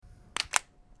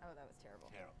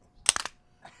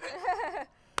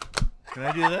Can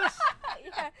I do this?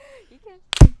 Yeah, you can.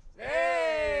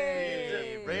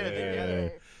 Hey! Bring it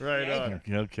together. Right on.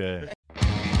 Okay.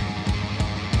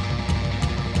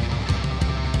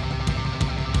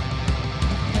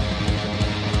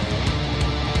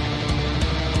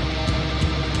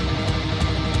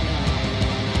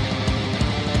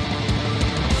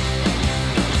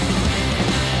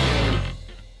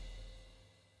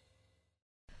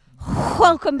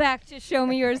 Welcome back to Show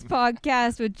Me Yours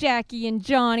podcast with Jackie and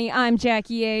Johnny. I'm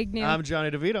Jackie Agnew. I'm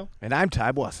Johnny DeVito. And I'm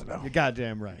Ty Boissano. You're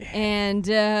goddamn right. And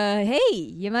hey,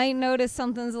 you might notice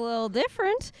something's a little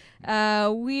different.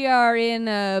 We are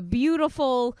in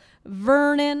beautiful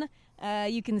Vernon.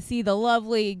 You can see the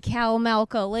lovely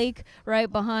Kalmalka Lake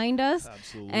right behind us.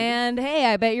 Absolutely. And hey,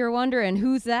 I bet you're wondering,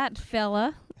 who's that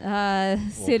fella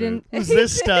sitting? Who's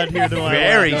this stud here to my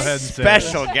Very left? Go ahead and say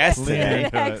special it. guest Lean today.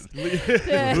 into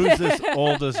it. Who's this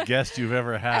oldest guest you've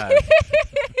ever had?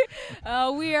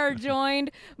 We are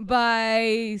joined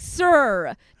by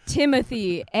Sir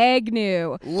Timothy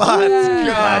Agnew. Let's go.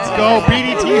 Let's go.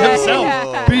 BDT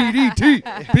himself. BDT.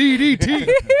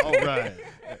 BDT. All right.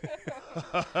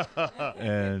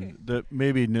 And that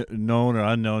maybe known or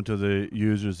unknown to the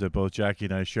users that both Jackie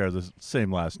and I share the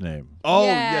same last name. Oh,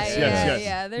 Yeah, yes, yeah, yes.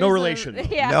 yeah. No There's relation.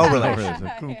 No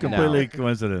relation. Completely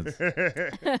coincidence.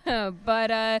 But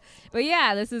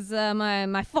yeah, this is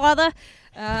my father.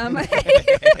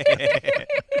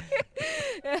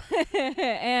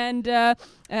 And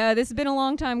this has been a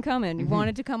long time coming. He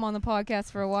wanted to come on the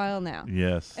podcast for a while now.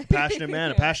 Yes. A passionate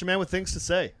man with things to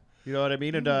say. You know what I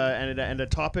mean? And a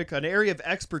topic, an area of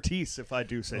expertise, if I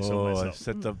do say so I myself.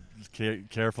 set the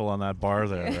careful on that bar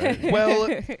there, right? Well,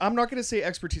 I'm not going to say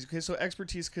expertise. Okay, so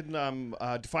expertise can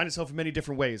define itself in many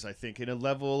different ways, I think. In a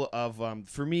level of,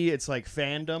 for me, it's like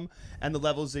fandom and the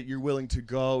levels that you're willing to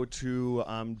go to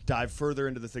dive further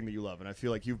into the thing that you love. And I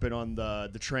feel like you've been on the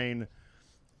train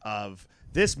of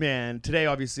this man today,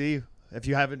 obviously. If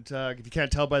you haven't, if you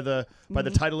can't tell by the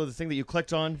title of the thing that you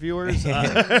clicked on, viewers,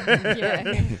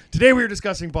 Yeah. today we were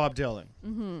discussing Bob Dylan.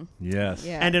 Yes.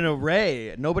 Yeah. And an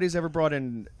array. Nobody's ever brought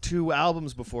in 2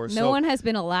 albums before. No so one has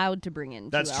been allowed to bring in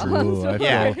That's two true. albums Ooh, I before.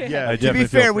 Yeah. feel, Yeah. I To be definitely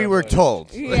fair, feel we were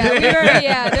told.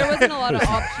 Yeah, there wasn't a lot of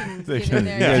options They given can-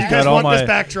 there. you guys You guys all want my this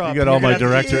backdrop. You got all You're my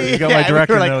gonna have to- director. You got Yeah, my we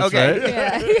director were like, notes, okay.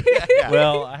 right? Yeah.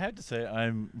 Well, I have to say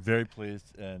I'm very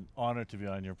pleased and honored to be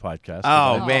on your podcast.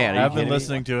 Oh, I man. Are you have been kidding me?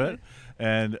 listening to it,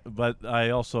 but I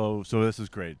also this is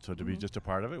great. So to be just a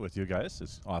part of it with you guys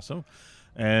is awesome,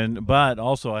 but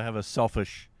also I have a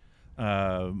selfish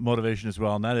motivation as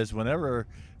well, and that is whenever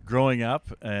growing up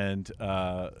and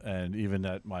even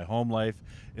at my home life,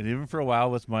 and even for a while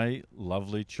with my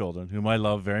lovely children, whom I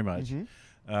love very much.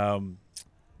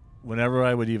 Whenever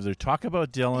I would either talk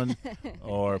about Dylan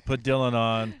or put Dylan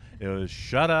on, it was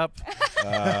shut up,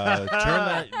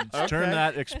 turn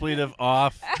that expletive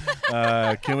off.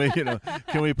 Can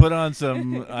we put on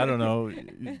some, I don't know,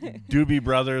 Doobie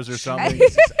Brothers or something?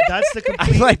 That's the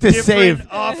complete like to different save-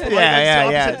 off. Yeah, that's the yeah,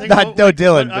 opposite yeah. thing Not- of no what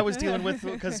Dylan, I but- was dealing with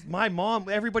because my mom,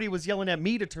 everybody was yelling at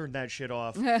me to turn that shit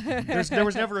off. There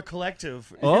was never a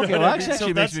collective. You know Okay, what well, I mean? So actually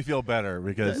makes that's- me feel better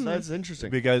because That's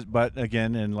interesting. but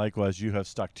again, and likewise, you have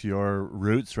stuck to your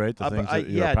roots, right? The things that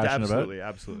you're yeah, passionate absolutely, about.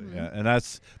 absolutely. Yeah,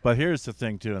 and but here's the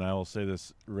thing too, and I will say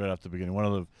this right off the beginning. One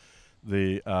of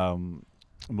the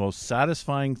most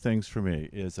satisfying things for me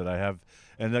is that I have,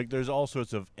 and there's all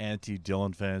sorts of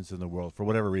anti-Dylan fans in the world for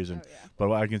whatever reason. Oh, yeah. But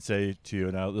what I can say to you,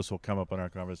 and this will come up in our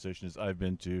conversation, is I've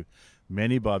been to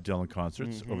many Bob Dylan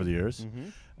concerts over the years,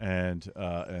 and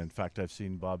in fact, I've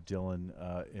seen Bob Dylan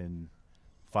in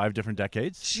 5 different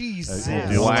decades. Jesus. The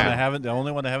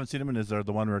only one I haven't seen him in is the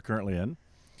one we're currently in.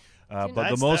 But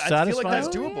the most I satisfying. feel like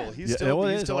that's Oh, doable. yeah. He's Yeah, still, well,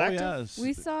 it he's is. still Oh, active. yes.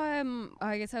 We saw him,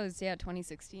 I guess that was,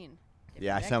 2016.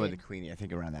 Yeah, I saw him with the Decade. Queenie, I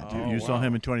think, around that Oh, time. You saw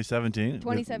him in 2017.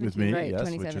 2017, with me, right, yes,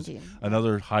 2017. which is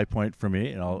another high point for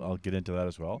me, and I'll get into that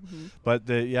as well. But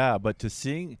but to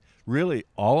seeing really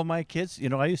all of my kids,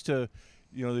 I used to,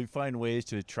 they find ways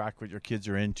to track what your kids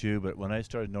are into, but when I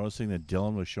started noticing that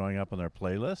Dylan was showing up on their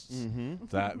playlists,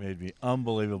 that made me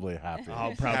unbelievably happy.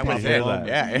 Oh, proud That was papa. hear it.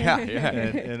 that. Yeah.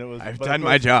 And it was. I've but done of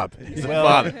my course- job. He's a Well,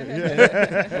 father.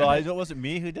 well, it wasn't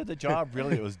me who did the job.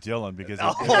 Really, it was Dylan because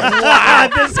Wow,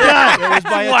 this guy. it was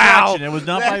by Wow. attraction. It was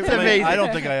not by. That's amazing. I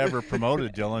don't think I ever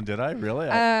promoted Dylan. Did I? Really?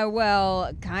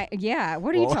 Well, yeah.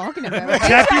 What are you talking about?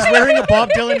 Jackie's wearing a Bob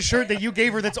Dylan shirt that you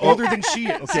gave her that's older than she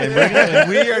is. Okay, and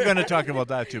we are going to talk about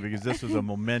that too because this was a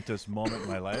momentous moment in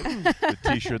my life. The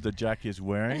T-shirt that Jackie is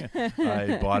wearing,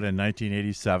 I bought in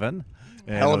 1987.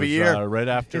 And Hell it of a was, year. right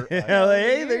after.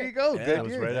 Hey, there you go. Yeah, Good it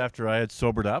was year. right after I had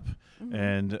sobered up,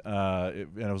 and I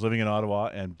was living in Ottawa,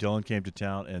 and Dylan came to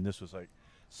town, and this was like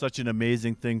such an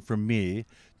amazing thing for me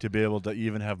to be able to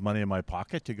even have money in my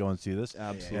pocket to go and see this.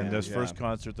 Absolutely. And this Yeah. first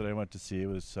concert that I went to see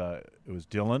was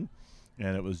Dylan,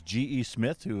 and it was G.E.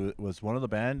 Smith, who was one of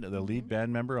the lead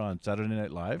band member on Saturday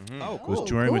Night Live, Oh, was Oh,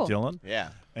 touring with cool. Dylan. Yeah.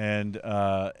 And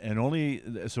only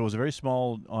so it was a very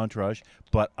small entourage,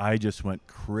 but I just went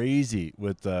crazy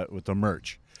with the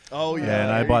merch. Oh yeah.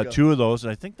 And I there you bought go. 2 of those,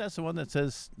 and I think that's the one that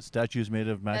says statues made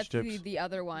of That's matchsticks. the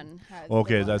other one. Has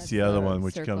Okay, one that's the other one,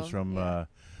 which circle. comes from Yeah.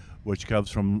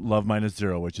 Love Minus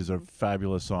Zero, which is a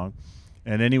fabulous song.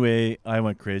 And anyway, I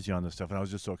went crazy on this stuff, and I was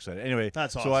just so excited. Anyway,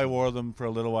 That's so I awesome. wore them for a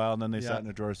little while, and then they Yeah. sat in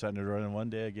a drawer, and one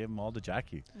day I gave them all to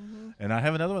Jackie. And I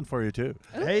have another one for you too.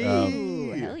 Hey.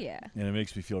 Ooh, hell yeah. And it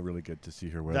makes me feel really good to see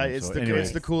her wear That, them. it's So the anyway,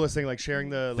 it's the coolest thing, like sharing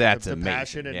the That's the amazing,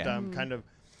 passion and yeah. kind of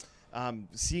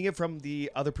seeing it from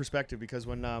the other perspective. Because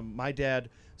when my dad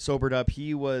sobered up,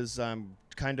 he was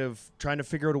kind of trying to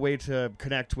figure out a way to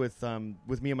connect with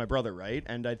me and my brother, right?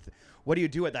 And what do you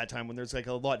do at that time when there's like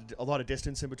a lot of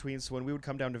distance in between? So when we would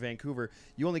come down to Vancouver,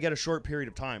 you only get a short period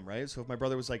of time, right? So if my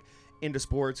brother was like into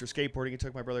sports or skateboarding, he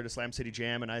took my brother to Slam City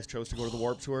Jam, and I chose to go to the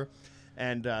Warped Tour.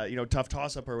 And tough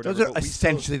toss up or whatever. Those are but we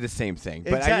still- essentially the same thing.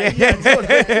 But Exactly. Yeah, totally.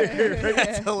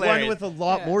 That's One hilarious. with a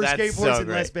lot Yeah. more That's skateboards so and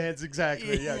less great. bands.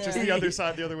 Exactly. Yeah, just Yeah. the other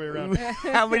side, the other way around.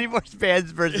 How many more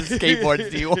bands versus skateboards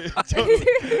do you want?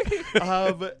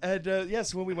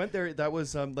 So when we went there, that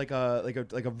was like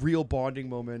a real bonding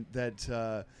moment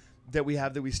that we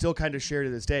have that we still kind of share to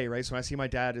this day, right? So when I see my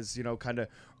dad is kind of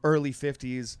early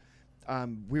 50s.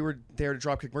 We were there to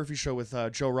Dropkick Murphy show with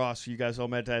Joe Ross, who you guys all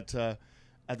met at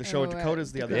the show at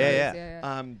Dakota's the other Yeah, night.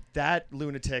 yeah. That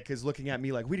lunatic is looking at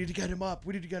me like, we need to get him up.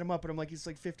 And I'm like, he's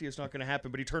like 50. It's not going to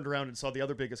happen. But he turned around and saw the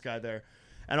other biggest guy there.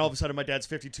 And all of a sudden, my dad's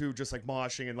 52, just like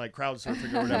moshing and like crowd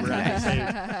surfing or whatever. at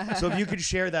the stage. So if you could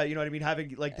share that, you know what I mean, having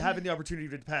the opportunity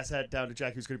to pass that down to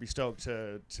Jack, who's going to be stoked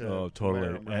to Oh, totally.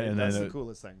 wear 'em, right? And That's then the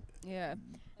coolest thing. Yeah.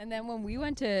 And then when we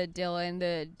went to Dylan,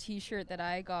 the T-shirt that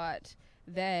I got,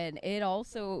 then it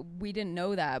also, we didn't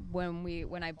know that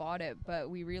when I bought it, but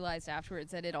we realized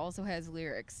afterwards that it also has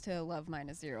lyrics to Love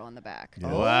Minus Zero on the back.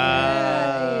 Yeah.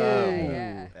 Wow.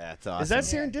 Yeah. That's awesome. Is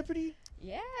that Yeah. serendipity?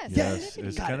 Yes. Yes, serendipity.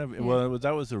 it's kind of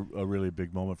that was a really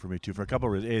big moment for me too, for a couple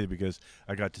of reasons. A, because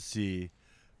I got to see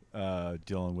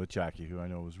Dylan with Jackie, who I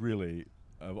know was really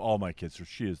of all my kids,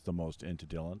 she is the most into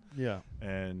Dylan, Yeah.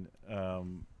 and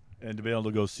to be able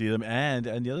to go see them, and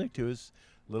the other thing too is,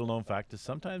 little known fact is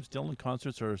sometimes Dylan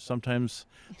concerts are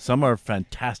some are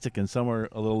fantastic and some are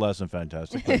a little less than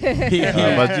fantastic. But,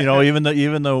 but even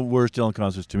the worst Dylan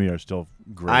concerts to me are still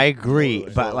great. I agree,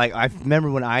 Totally. but like I remember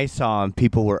when I saw him,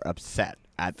 people were upset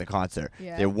at the concert.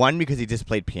 Yeah. They won because he just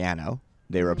played piano.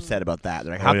 They were upset about that.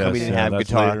 They're like, Oh, how come yes, he didn't yeah, have that's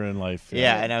guitar? later in life.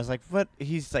 Yeah, and I was like, what?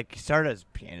 He's like, he started as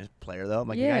a piano player though. I'm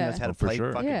like, the guy Yeah. knows how to Oh, for play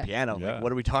sure. fucking Yeah. piano. Yeah. Like,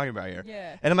 what are we talking about here?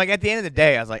 Yeah. And I'm like, at the end of the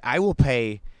day, I was like, I will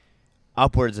pay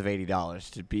upwards of $80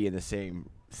 to be in the same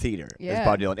theater Yeah. as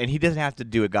Bob Dylan, and he doesn't have to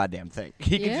do a goddamn thing.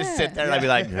 He can just Yeah. sit there and I'd be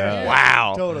like, Yeah.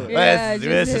 wow, Totally. Yeah,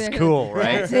 this just- is cool,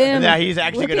 right? That's him. Yeah, he's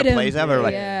actually Look gonna at play him. something.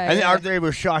 Like, Yeah, and then yeah. Art they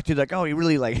were shocked. He's like, oh, he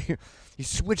really like. He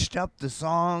switched up the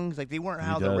songs, like they weren't He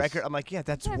how the does. record. I'm like, yeah,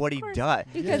 that's Yeah, of what he course. does.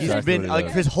 Because He's Exactly been what he like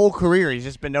does. for his whole career, he's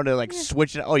just been known to like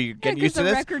switch it. Oh, you get 'cause used to the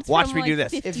this. record's Watch from, me do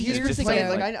like, this. 50 If he's years just ago. playing,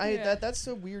 like Yeah. that's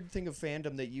the weird thing of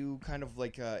fandom that you kind of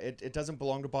like it doesn't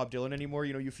belong to Bob Dylan anymore.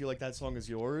 You know, you feel like that song is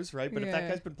yours, right? But if that Yeah.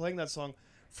 guy's been playing that song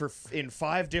for in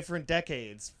 5 different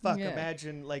decades, fuck, Yeah.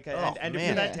 imagine like Oh, and if man.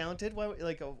 you're that Yeah. talented, why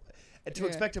like to Yeah.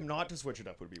 expect him not to switch it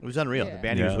up would be It weird. was unreal. Yeah. The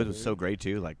band he was Yeah. with was so great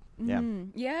too. Like, yeah.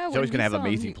 Yeah. He's when always gonna we have saw him,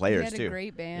 amazing he players, had too. A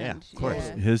great band. Yeah, of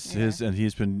course. Yeah. And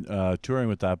he's been touring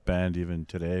with that band even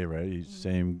today, right? He's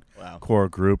same Wow. core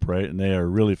group, right? And they are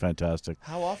really fantastic.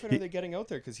 How often are they getting out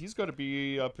there? Because he's got to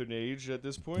be up in age at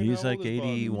this point. He's How like old is Bob?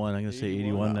 81. I'm gonna say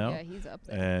 81 now. Yeah, he's up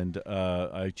there. And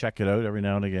I check it out every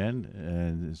now and again,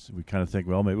 and we kind of think,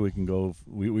 well, maybe we can go.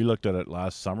 We looked at it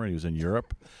last summer. He was in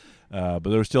Europe, but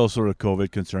there were still sort of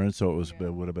COVID concerns, so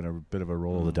it would have been a bit of a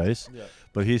roll of the dice. Yeah.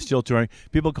 But he's still touring.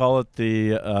 People call it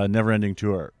the never-ending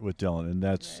tour with Dylan, and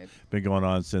that's Right. been going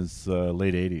on since the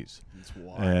late '80s. It's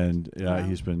wild. And Wow.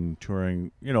 he's been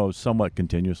touring, somewhat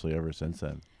continuously ever since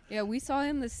then. Yeah, we saw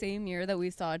him the same year that we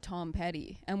saw Tom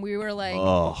Petty, and we were like,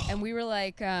 Oh.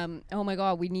 oh my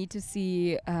God, we need to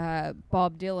see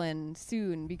Bob Dylan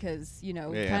soon because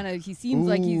Yeah. kind of he seems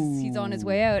like he's on his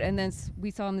way out. And then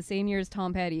we saw him the same year as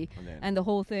Tom Petty, and the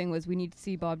whole thing was we need to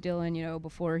see Bob Dylan,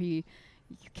 before he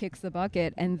kicks the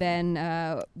bucket. And then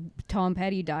Tom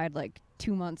Petty died like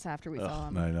 2 months after we saw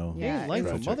him. I know. Yeah, life it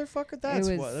a was- motherfucker. That's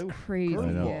it what. was crazy. I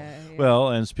know. Yeah, yeah. Well,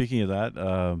 and speaking of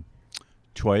that,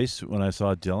 twice when I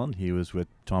saw Dylan, he was with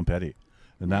Tom Petty,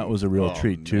 and that was a real Oh,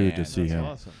 treat too man, to see That's him.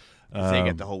 awesome. They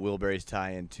get the whole Wilburys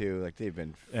tie-in too. Like they've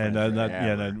been. And friends that,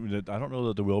 forever. I don't know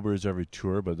that the Wilburys every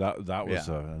tour, but that was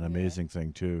Yeah. an amazing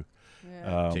thing too.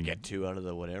 Yeah. to get 2 out of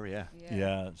the whatever. Yeah.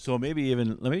 Yeah. So maybe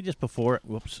even let me just before.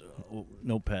 Whoops.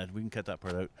 Notepad. We can cut that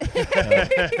part out.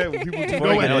 People do Before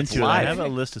know I get it. it's into it, I live. have a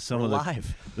list of some We're of the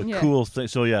live. Yeah. cool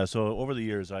things. So yeah. So over the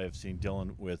years, I have seen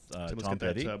Dylan with Someone's Tom got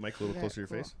that Petty. mic a little Yeah, closer to your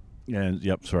cool. face. And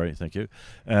yep, sorry, thank you.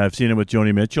 I've seen him with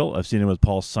Joni Mitchell. I've seen him with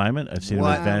Paul Simon. I've seen him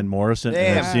What? with Van Morrison.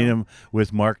 And I've Damn. seen him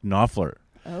with Mark Knopfler.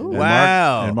 Oh. And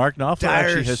Wow. Mark Knopfler Dire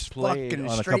actually has played fucking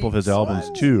on a couple of his streets. albums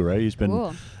What? too, right? He's been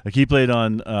Cool. like he played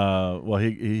on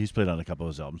he's played on a couple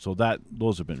of his albums. So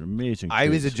those have been amazing. I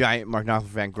was a treats. giant Mark Knopfler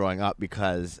fan growing up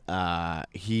because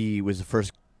he was the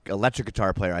first electric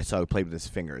guitar player I saw who played with his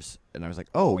fingers, and I was like,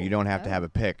 "Oh, you don't have to have a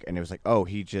pick," and it was like, "Oh,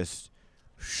 he just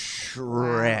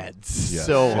shreds Yes.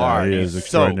 so Yeah, hard. He is He's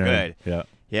so extraordinary. good."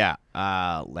 Yeah,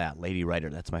 Lady Writer.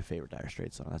 That's my favorite Dire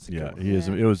Straits song. That's a yeah, good one. he is.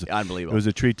 Yeah. It was Unbelievable. It was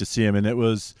a treat to see him, and it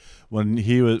was when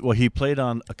he played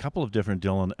on a couple of different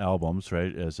Dylan albums,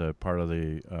 right, as a part of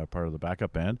the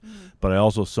backup band. But I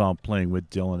also saw him playing with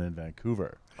Dylan in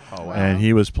Vancouver. Oh wow. And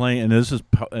he was playing, and this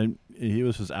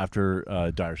was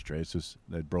after Dire Straits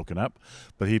they'd broken up,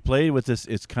 but he played with this.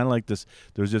 It's kind of like this.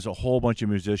 There's just a whole bunch of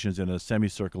musicians in a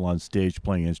semicircle on stage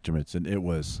playing instruments, and it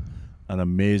was an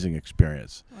amazing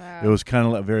experience. Wow. It was kind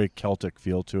of a very Celtic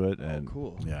feel to it, and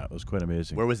cool. yeah, it was quite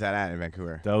amazing. Where was that at in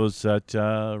Vancouver? That was at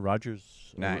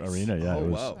Rogers Nice. Arena. Yeah, Oh, it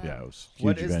was. wow. Yeah, it was huge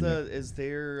What is venue. is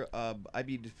there? I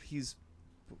mean,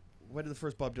 when did the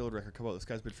first Bob Dylan record come out? This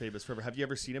guy's been famous forever. Have you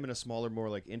ever seen him in a smaller, more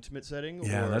like intimate setting?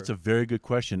 Yeah, or? that's a very good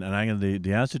question, and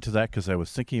the answer to that, because I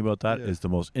was thinking about that, Yeah. is the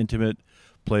most intimate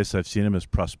place I've seen him is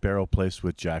Prospero Place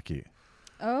with Jackie.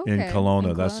 Oh, In okay.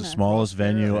 Kelowna. In That's the Kelowna. smallest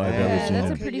venue I've Yeah, ever seen that's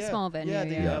him. a pretty small venue, Yeah,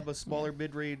 they yeah. have a smaller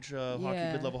mid-range hockey,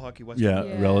 Yeah. mid-level hockey. West Yeah,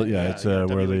 Yeah. yeah, it's where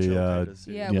WHL the kind of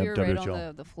city. Yeah, Yeah, we were right WHL.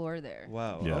 on the floor there.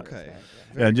 Wow. Yeah. Okay. Yeah.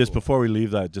 Very and just cool. before we leave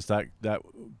that, just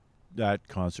that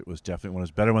concert was definitely one of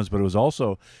his better ones. But it was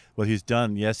also what he's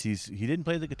done. Yes, he didn't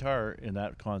play the guitar in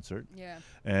that concert, Yeah.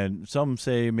 and some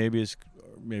say maybe it's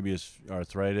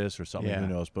arthritis or something. Yeah. Who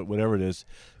knows? But whatever it is,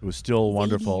 it was still 80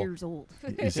 wonderful. years old.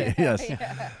 Yes.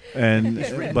 Yeah.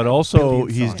 And but also billion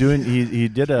he's songs. doing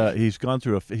he's gone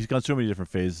through so many different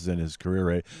phases in his career,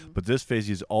 right? But this phase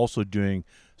he's also doing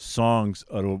songs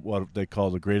out of what they call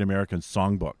the Great American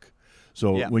Songbook.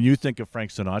 So Yeah. when you think of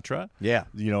Frank Sinatra, Yeah.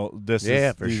 this Yeah,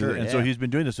 is for these are- sure, and so yeah. he's been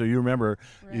doing this. So you remember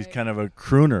he's Right. kind of a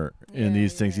crooner in Yeah,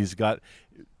 these things. yeah. He's got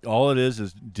all it is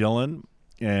Dylan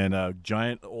and a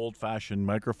giant old-fashioned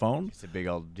microphone. It's a big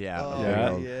old Oh,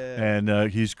 Yeah. yeah.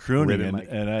 And he's crooning, Ribbon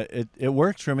and, mic. and it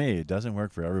works for me. It doesn't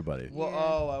work for everybody. Well, Yeah.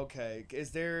 oh, okay.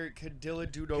 Could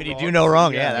Dylan do no Could wrong? he do no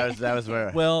wrong? Yeah, that was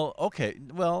where. Well, okay.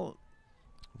 Well,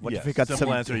 What yes. if it got simple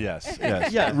some- answer? Yes.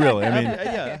 Yes. Yeah. Really. I mean,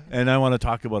 yeah. and I want to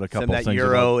talk about a some couple that things.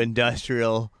 Euro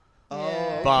industrial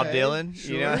Yeah. Bob okay. Dylan,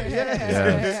 Sure. you know?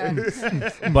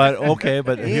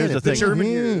 But here's the thing. German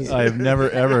years. I've never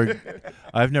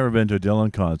been to a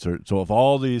Dylan concert. So if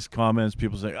all these comments,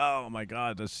 people say, "Oh my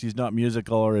God, he's not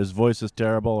musical," or "His voice is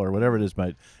terrible," or whatever it is,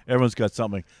 mate, everyone's got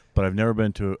something. But I've never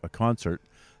been to a concert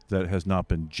that has not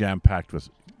been jam packed with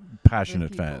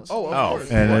passionate people. fans. Oh, of Oh,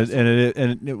 course.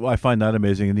 And I find that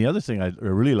amazing. And the other thing I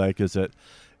really like is that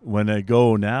when I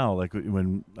go now, like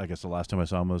when I guess the last time I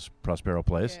saw him was Prospero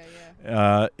Place,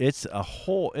 it's a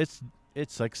whole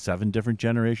it's like 7 different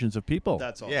generations of people,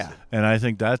 That's awesome. Yeah. and I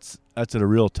think that's a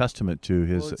real testament to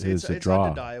his Well, his it's draw.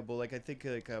 undeniable. Like I think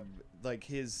like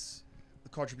his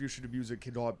contribution to music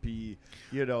cannot be,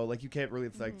 like you can't really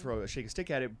like throw a shake a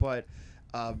stick at it, but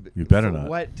You better for not.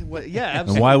 What? Yeah,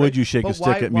 absolutely. And why would you shake But a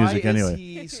stick at music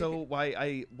anyway?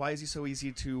 Why is he so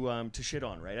easy to shit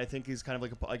on? Right. I think he's kind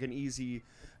of like an easy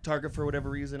target for whatever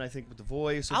reason. I think with the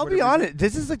voice. or I'll for be whatever reason. honest.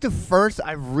 This is like the first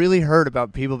I've really heard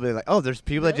about people being like, "Oh, there's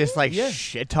people that just like Yeah.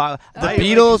 shit talk." The I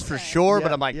Beatles like for that. sure, but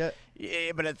Yeah, I'm like, yeah.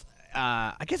 yeah, but it's.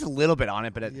 I guess a little bit on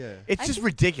it, but Yeah. it's I just think-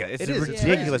 ridiculous. It's It a is, it's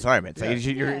ridiculous crazy. argument. It's like,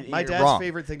 Yeah. you're My you're dad's wrong.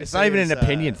 favorite thing to It's say not even is, an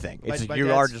opinion thing. It's my you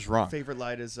dad's are just wrong. Favorite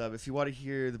line is if you want to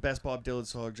hear the best Bob Dylan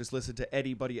song, just listen to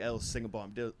anybody else sing a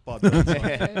Bob Dylan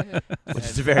song. Which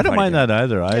is a very I don't funny mind thing. that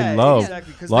either. I Yeah, love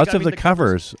exactly, 'cause lots I of mean, the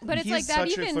covers. But it's He's like that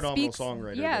such a even phenomenal speaks.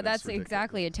 songwriter Yeah, that it's that's ridiculous.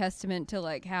 exactly a testament to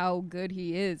like how good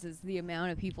he is the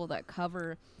amount of people that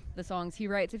cover the songs he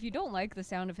writes. If you don't like the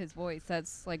sound of his voice,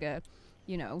 that's like a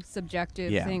subjective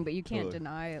Yeah. thing, but you can't Totally.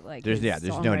 deny it. Like There's- his yeah,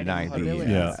 there's no songwriting denying the- abilities.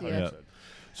 Yeah, yeah. yeah.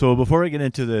 So before I get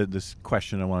into this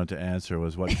question I wanted to answer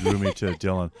was what drew me to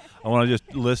Dylan. I want to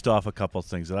just list off a couple of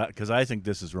things because I think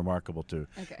this is remarkable too.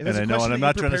 Okay. And And I know, and I'm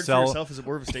not trying to sell. yourself. Is it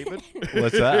more of a statement?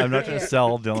 What's that? I'm not trying to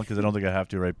sell Dylan because I don't think I have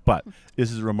to, right? But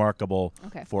this is remarkable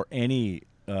Okay. for any,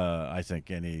 I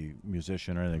think, any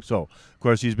musician or anything. So, of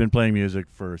course, he's been playing music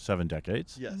for 7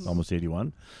 decades. Yes. Almost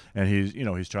 81, and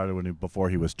he started before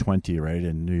he was 20, right,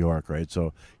 in New York, right.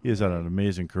 So he has had an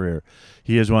amazing career.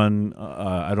 He has won,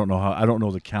 I don't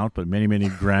know the count, but many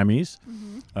Grammys,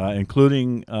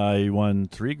 including he won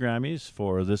 3 Grammys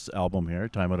for this album here,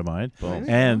 "Time Out of Mind," Boom.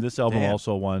 and this album Damn.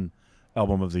 also won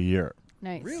Album of the Year.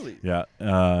 Nice. Really? Yeah.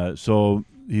 So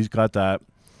he's got that.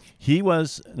 He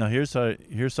was here's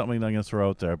something I'm going to throw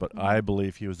out there, but I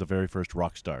believe he was the very first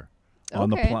rock star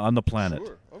on Okay. on the planet.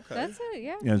 Sure. Okay. That's it.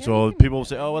 Yeah. And yeah, so you can people make will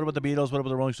say, that "Oh, what about the Beatles? What about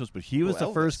the Rolling Stones?" But he was Oh,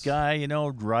 the first Elvis.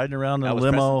 guy, riding around in a Elvis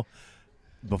limo.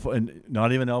 Before, and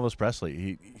not even Elvis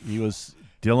Presley.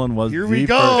 Dylan was. Here the we first-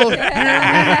 go. Here we go.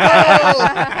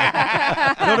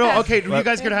 No. Okay, you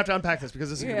guys are gonna have to unpack this because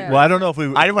this is gonna be Yeah. Well, I don't know if we.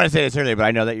 I didn't want to say this earlier, but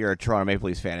I know that you're a Toronto Maple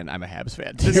Leafs fan, and I'm a Habs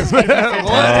fan. This is gonna be fantastic. Oh,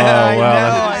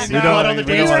 well, I we know. don't- on the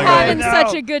we dance don't We're wanna floor. go having there.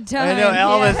 such a good time. I know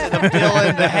Elvis Yeah. and the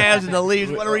Dylan, the Habs and the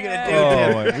Leafs. What are we gonna do?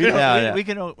 Oh, Tim? we don't- Yeah. we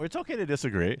can. It's okay to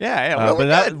disagree. Yeah, But we're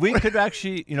that, good. we could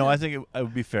actually, I think it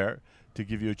would be fair to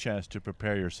give you a chance to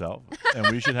prepare yourself, and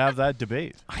we should have that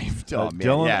debate.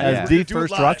 Dylan as We're the gonna do it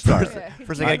first live. rock star.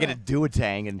 First, I gotta get a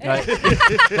duotang and That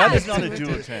is not a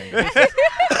duotang.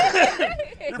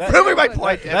 proving my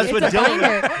point. That's what It's a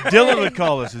Dylan would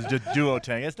call this is a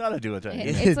duotang. It's not a duotang.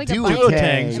 It's like a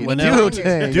Duotangs binder. went And out. we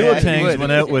Duotang. Duotangs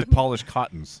went out with polished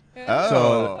cottons. Oh.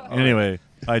 So anyway,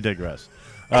 I digress.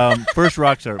 First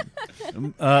rock star.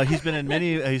 He's been in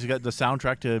many. He's got the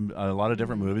soundtrack to a lot of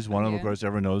different movies. One of them, of Yeah. course,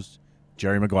 everyone knows,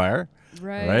 Jerry Maguire.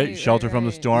 Right. Right? Shelter from the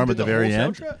right. Storm He at the did very whole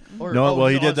end. soundtrack? Or- No, well,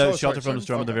 he oh, did the sorry, Shelter from the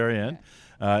Storm at the very end,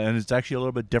 and it's actually a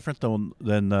little bit different than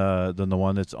the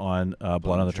one that's on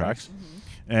Blood on the Tracks,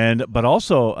 but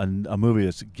also a movie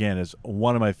that's again is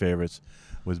one of my favorites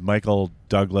with Michael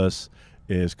Douglas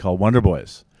is called Wonder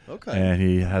Boys, Okay. and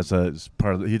he has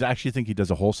he'd actually think he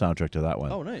does a whole soundtrack to that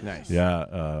one. Oh, nice. Nice. Yeah,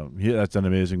 that's an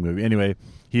amazing movie. Anyway,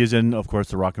 he is in, of course,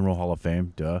 the Rock and Roll Hall of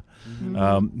Fame. Duh.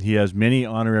 He has many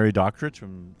honorary doctorates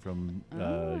from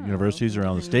universities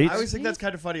around the states. I always think that's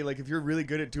kind of funny. Like, if you're really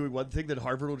good at doing one thing, then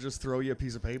Harvard will just throw you a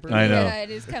piece of paper. I know. Yeah, it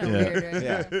is kind of Yeah. weird. Right?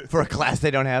 Yeah. For a class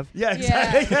they don't have. Yeah,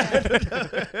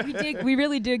 exactly. We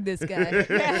really dig this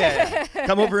guy.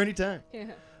 Come over anytime.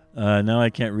 Now I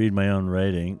can't read my own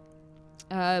writing.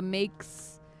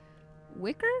 Makes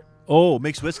Wicker? Oh,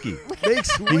 makes whiskey.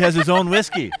 He has his own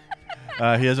whiskey. He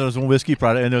has his own whiskey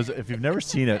product, and if you've never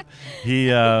seen it,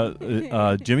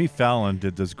 Jimmy Fallon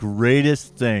did this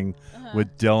greatest thing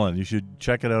with Dylan. You should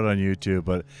check it out on YouTube.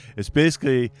 But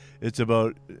it's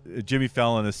about Jimmy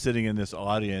Fallon is sitting in this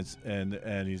audience, and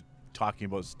he's talking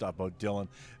about stuff about Dylan,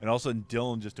 and all of a sudden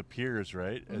Dylan just appears,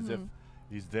 right, as if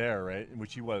he's there, right,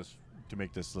 which he was to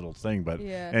make this little thing. But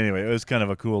Yeah. anyway, it was kind of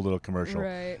a cool little commercial.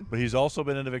 Right. But he's also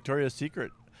been in a Victoria's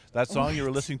Secret. That song you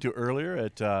were listening to earlier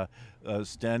at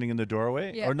Standing in the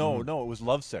Doorway? Yeah. Or no, it was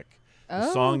Lovesick. The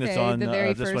Oh, song okay. that's on the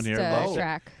very this first one here, Lovesick.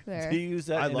 track there. He used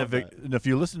that I in love that. and if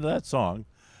you listen to that song,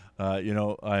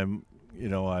 I'm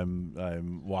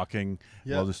walking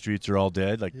Yeah. while the streets are all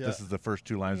dead. Like Yeah. this is the first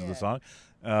 2 lines of the Yeah.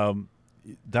 song.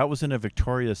 That was in a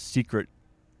Victoria's Secret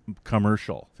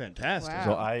commercial. Fantastic. Wow.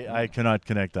 So I cannot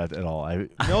connect that at all.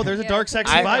 No, there's a Yeah. dark,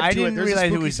 sexy vibe I to it. didn't There's a realize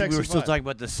spooky, we sexy were still vibe. talking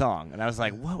about the song, and I was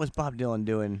like, "What was Bob Dylan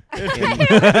doing in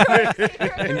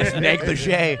his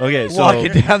negligee, Okay, so-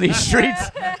 walking down these streets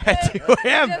at 2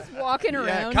 a.m.?" Just walking Yeah,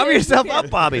 around. cover yourself up,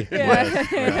 Bobby.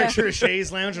 Picture a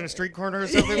chaise lounge on a street corner or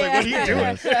something. Like, what are you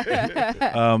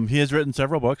doing? He has written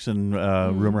several books, and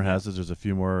rumor has it there's a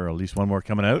few more, or at least one more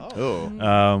coming out.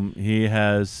 Oh, He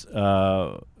has.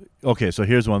 Okay, so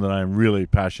here's one that I'm really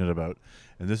passionate about,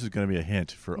 and this is going to be a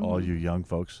hint for all you young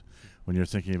folks when you're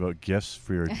thinking about gifts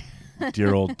for your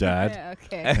dear old dad Yeah,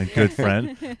 okay. and good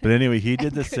friend. But anyway, he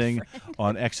did this thing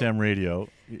on XM radio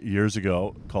years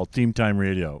ago called Theme Time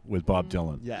Radio with Bob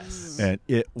Dylan. Yes. And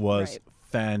it was Right.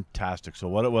 fantastic. So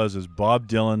what it was is Bob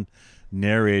Dylan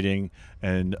narrating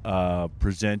and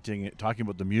presenting, talking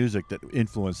about the music that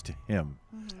influenced him.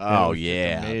 oh It was just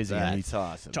yeah, amazing. And That's he's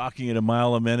awesome. talking at a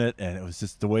mile a minute, and it was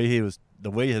just the way his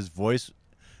voice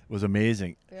was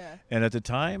amazing. Yeah. And at the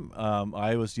time,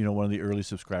 I was, one of the early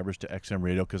subscribers to XM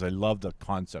Radio because I loved the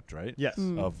concept, right? Yes.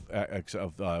 Of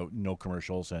no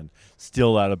commercials and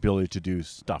still that ability to do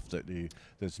stuff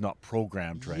that's not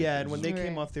programmed, right? Yeah, and when they Right.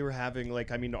 came off, they were having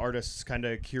artists kind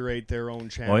of curate their own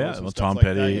channels. yeah, and well, stuff Tom like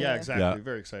Petty. That. Yeah, Yeah. exactly. Yeah.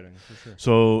 Very exciting for sure.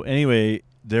 So anyway,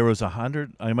 there was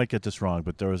 100. I might get this wrong,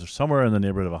 but there was somewhere in the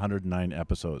neighborhood of 109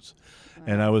 episodes,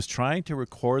 and I was trying to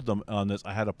record them on this.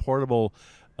 I had a portable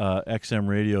XM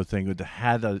radio thing that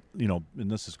had and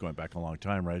this is going back a long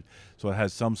time, right? So it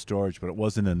had some storage, but it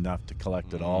wasn't enough to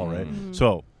collect it all, right?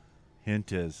 So,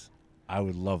 hint is, I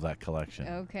would love that collection.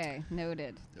 Okay,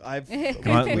 noted.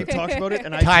 We've talked about it,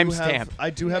 and Timestamp. I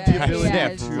do have the ability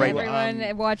Yeah, to right.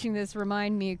 Everyone watching this,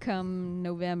 remind me come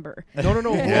November.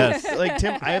 No. Yes. Like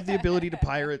Tim, I have the ability to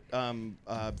pirate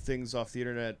things off the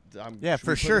internet. Yeah, Should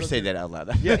for we put sure. it up Say there? that out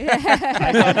loud. Yeah.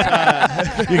 I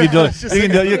got, You can do it. just You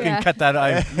Yeah. can cut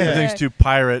that. Things to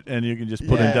pirate, and you can just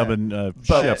put in Yeah. Dublin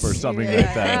ship or something Yeah.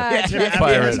 like that. Yeah. Tim, after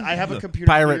Pirate- this, I have a computer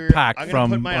pirate here. pack I'm gonna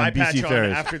from put my on eye patch BC on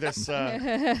Ferries. after this. I'm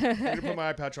gonna put my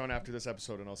eye patch on after this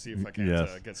episode, and I'll see if I can Yes.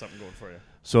 get something going for you.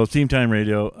 So Theme Time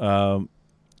Radio,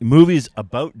 movies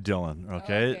about Dylan.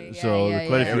 Okay, Okay, yeah, so yeah,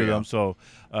 quite yeah. a few of There we them. So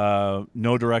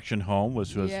No Direction Home,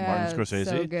 which was Yeah, Martin Scorsese.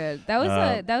 so good.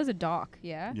 That was a doc,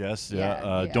 yeah. Yes, Yeah,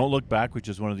 yeah. yeah. Don't Look Back, which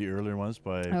is one of the earlier ones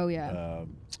by Oh, yeah.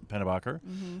 Pennebaker.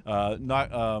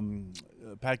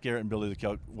 Pat Garrett and Billy the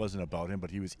Kid wasn't about him,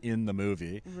 but he was in the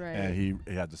movie, Right. and he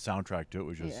had the soundtrack to it,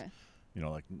 which was Yeah.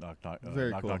 like knock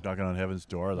Very cool. knocking on heaven's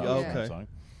door. That Yeah, was okay. a song.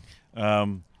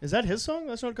 Is that his song?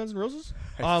 That's not Guns N' Roses.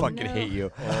 I fucking No. hate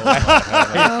you. Oh my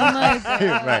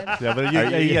god. Right. Yeah, but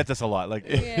you get this a lot. Like,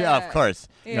 Yeah, of course.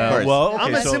 Yeah. Of course. well, okay,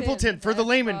 I'm a so- simpleton. For the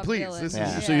layman, Bob please. Dylan. This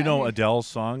Yeah. is So you know Adele's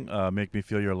song, "Make Me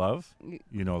Feel Your Love."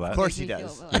 You know that. Of course he Make me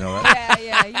does. feel You know Yeah,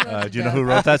 yeah. He wrote Do you it know who down.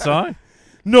 wrote that song?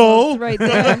 no. It's right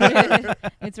there.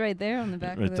 It's right there on the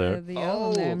back Right of there. the Oh.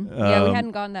 album. There. Yeah, we Um,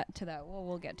 hadn't gone to that.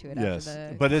 We'll get to it Yes, after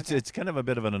the. but podcast. it's kind of a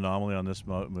bit of an anomaly on this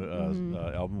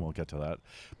album. We'll get to that.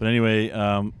 But anyway,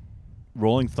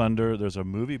 Rolling Thunder. There's a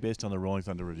movie based on the Rolling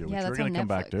Thunder review, yeah, which that's we're going on to come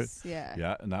back to. Netflix. Yeah.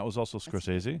 Yeah, and that was also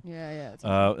Scorsese. Yeah. It's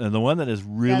And the one that is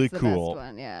really that's the cool, best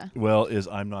one, yeah. well, is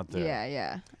I'm Not There.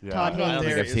 Yeah. Yeah. Todd I'm Not Haynes. think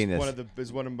There I've is seen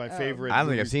this. one of my Oh. favorite. I don't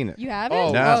think I've movies. seen it. You haven't?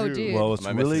 Oh, No. dude. Well, it's Am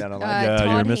I missing really out on life? yeah,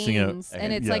 Todd you're missing Haynes, out.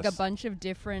 and it's like a Yes. bunch of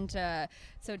different.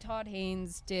 So Todd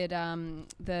Haynes did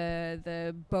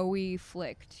the Bowie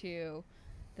flick too.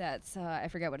 That's I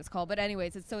forget what it's called, but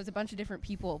anyways, it's a bunch of different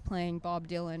people playing Bob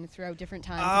Dylan throughout different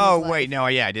times. Oh in his wait, life. no,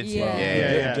 yeah, I did see it.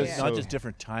 Yeah. Yeah. Just, not So- just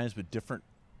different times, but different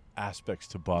aspects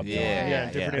to Bob Yeah, Dylan. Yeah,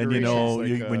 Yeah, different And you know,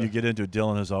 iterations, like, when you get into it,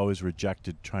 Dylan has always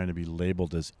rejected trying to be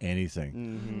labeled as anything.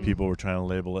 Mhm. People were trying to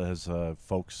label it as a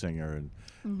folk singer, and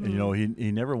you know,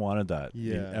 he never wanted that.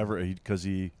 Yeah. Because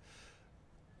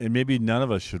and maybe none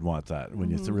of us should want that when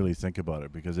you really think about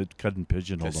it, because it couldn't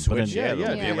pigeonhole The them. But switch, then- yeah,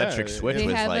 the electric yeah. switch They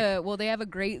was have like. they have a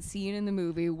great scene in the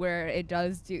movie where it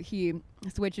does he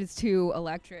switches to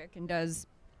electric and does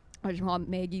what you call it,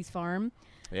 Maggie's Farm.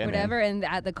 Yeah, Whatever, and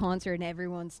at the concert, and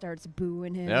everyone starts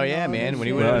booing him. Oh, yeah, and all man, this when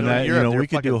he shit. went Well, over and to that, Europe, you know, they're we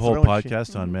could do a fucking whole throwing shit.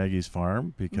 podcast on Maggie's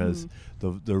Farm, because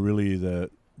the really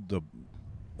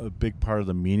a big part of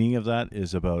the meaning of that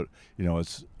is about, you know,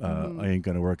 it's I ain't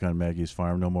gonna work on Maggie's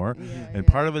Farm no more. Yeah, And yeah.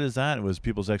 part of it is that it was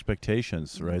people's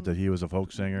expectations, right? That he was a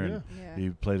folk singer and Yeah. he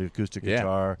played acoustic Yeah.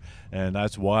 guitar, and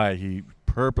that's why he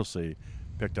purposely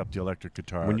picked up the electric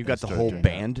guitar. When you and got the started whole doing that.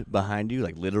 band behind you,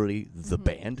 like literally the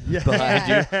band Yeah. behind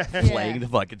you, Yeah. playing the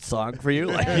fucking song for you,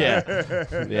 like Yeah.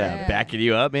 yeah, backing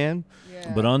you up, man.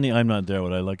 Yeah. But on the I'm Not There,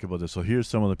 what I like about this, so here's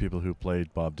some of the people who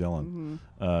played Bob Dylan.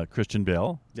 Christian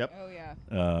Bale, Yep. Oh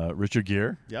yeah. Richard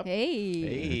Gere, Yep. Hey.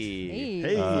 Hey.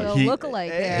 Hey. Little He- lookalike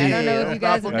there. I don't know if you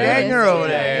guys have noticed. Hanger over Yeah,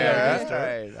 there. yeah, That's yeah.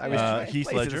 right. I was trying to Heath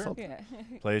place it Ledger. as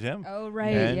Yeah. played him. Oh right.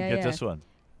 And yeah. get yeah. this one,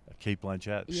 Kate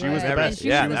Blanchett. She was the Yeah, best. and she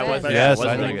Yeah, was that the was- best. yes, She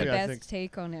I was think- the yeah, I best think-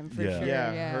 take on him for Yeah. sure.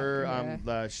 Yeah, Yeah,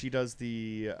 her she does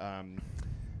the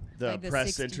Like the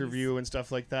press 60s. interview and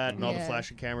stuff like that, and all the Yeah.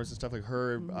 flashing cameras and stuff like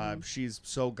her. She's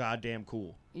so goddamn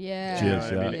cool. Yeah. She You know is,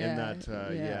 what I yeah. mean? In that,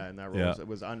 in that role, Yeah. it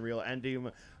was unreal. And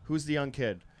who's the young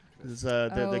kid? Is the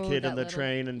Oh, kid that in the little-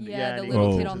 train and yeah, the and he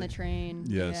little Oh. kid on the train.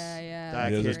 Yes. Yeah.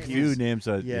 That Yeah, kid, there's a he's- few names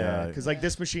that Yeah, because like Yeah.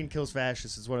 This Machine Kills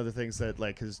Fascists is one of the things that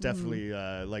like has definitely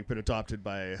like been adopted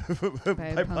by by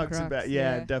punk punks and rocks,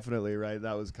 yeah, yeah. definitely right.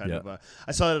 That was kind Yeah. of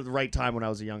I saw it at the right time when I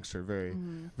was a youngster. Very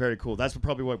very cool. That's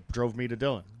probably what drove me to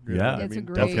Dylan. You know Yeah. what I It's a mean?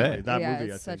 great- Definitely. That yeah,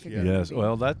 movie, I it's such think. a Yeah. good Yes, movie.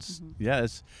 well, that's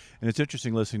and it's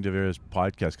interesting listening to various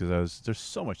podcasts, because there's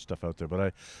so much stuff out there.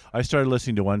 But I started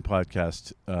listening to one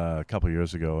podcast a couple of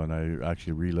years ago, and I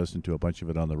actually re-listened to a bunch of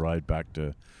it on the ride back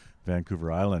to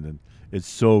Vancouver Island, and it's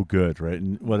so good, right?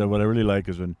 And what I really like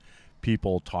is when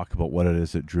people talk about what it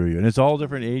is that drew you, and it's all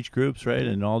different age groups, right,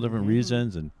 and all different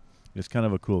reasons, and it's kind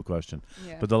of a cool question.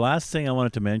 Yeah. But the last thing I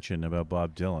wanted to mention about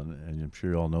Bob Dylan, and I'm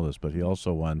sure you all know this, but he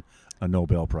also won a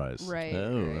Nobel Prize, Right.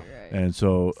 Oh. Right. and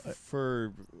so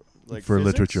For like For physics?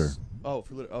 literature. Oh,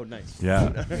 oh, nice.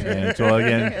 yeah, and so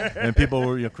again, and people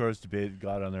were of course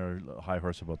got on their high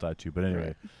horse about that too. But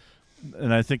anyway,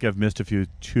 and I think I've missed a few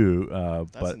too,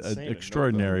 but insane, an a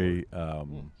extraordinary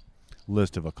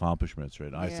list of accomplishments,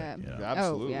 right? I Yeah. think, Yeah. Oh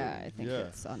Absolutely. yeah, I think Yeah.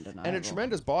 it's undeniable. And a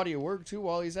tremendous body of work too.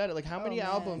 While he's at it, like how Oh, many man.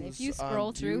 albums? If you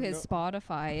scroll do through you his know?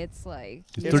 Spotify, it's like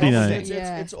It's It's 39. almost-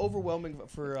 Yeah. It's overwhelming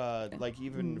for like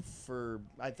even for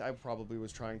I probably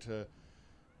was trying to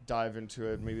dive into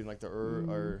it maybe in like the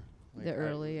or like The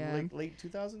early, yeah. like late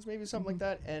 2000s maybe something like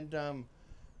that, and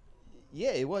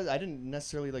yeah, it was. I didn't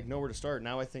necessarily like know where to start.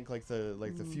 Now I think like the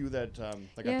few that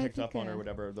like Yeah, I I picked think, up on or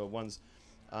whatever, the ones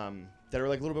that are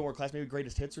like a little bit more classic, maybe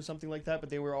greatest hits or something like that. But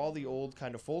they were all the old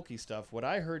kind of folky stuff. What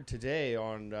I heard today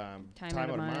on Time Out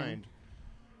of Mind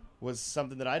was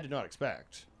something that I did not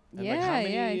expect. And yeah, like how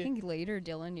many yeah. I think later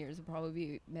Dylan years will probably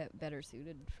be better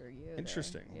suited for you. there.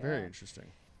 interesting, Yeah. very interesting.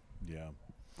 yeah,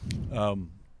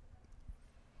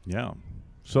 yeah.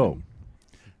 So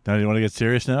now, do you want to get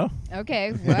serious now?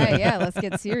 Okay, right, yeah. Let's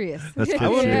get serious. Let's get I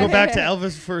want to serious. go back to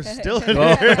Elvis for Dylan.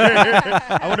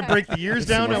 I want to break the years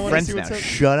down. I We're want to friends see now. what's up.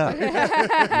 Shut up.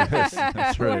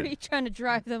 That's Why are right. you trying to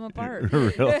drive them apart?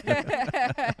 Really?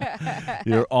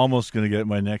 You're almost going to get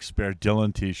my next spare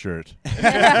Dylan T-shirt.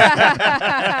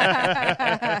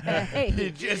 Hey. You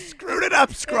just screwed it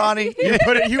up, Scrawny. You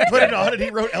put it on, and he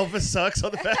wrote "Elvis sucks"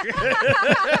 on the back.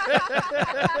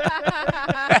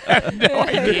 No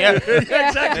idea. Yeah,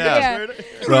 exactly. Yeah.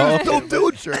 That's Well, Don't do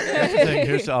it, sir. Here's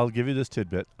the thing. I'll give you this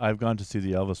tidbit. I've gone to see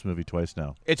the Elvis movie twice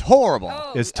now. It's horrible.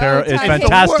 Oh, It's oh, terrible. It's Tom Hanks.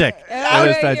 fantastic. Oh, It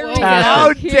is here we go. fantastic.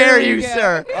 How Here dare we you, go.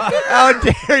 sir? How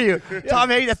dare you? Tom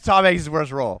Hanks, that's Tom Hanks'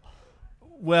 worst role.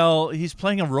 Well, he's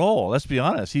playing a role. Let's be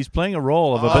honest. He's playing a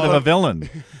role of a bit of a villain,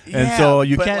 and Yeah, so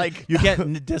you but can't like- you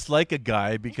can't dislike a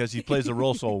guy because he plays a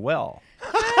role so well.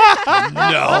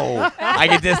 No. I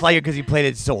can dislike it because he played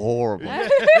it so horrible.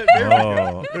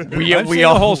 Oh, We I'm seeing the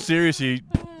all whole series.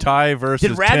 Ty versus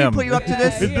Did Rabbi Tim. put you up to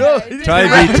this? Yeah, Ty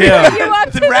yeah. v. Tim. You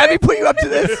up Did Rabbi put you up to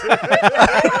this?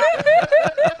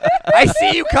 I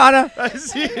see you, Connor. I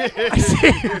see. I see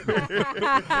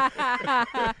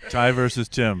you. Ty versus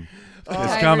Tim. It's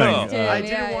Ty coming. versus Tim. I Yeah,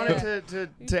 didn't want yeah.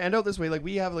 it to end out this way. Like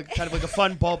we have like kind of like a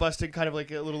fun ball busting, kind of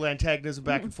like a little antagonism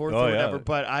back and forth Oh, or yeah. whatever.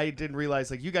 But I didn't realize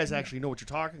like you guys actually know what you're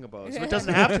talking about, so it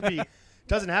doesn't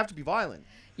have to be violent.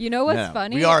 You know what's No,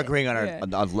 funny? we are agreeing on our Yeah. on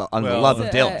the Well, love of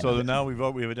uh, Dylan. So now we've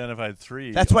identified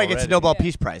three. That's why he gets the already. Nobel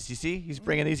Peace Prize. You see, he's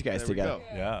bringing these guys There we together. go.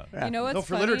 Yeah. You know what's No,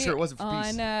 for funny? literature, it wasn't for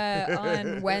peace.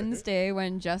 On Wednesday,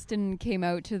 when Justin came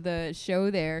out to the show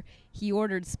there, he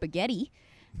ordered spaghetti,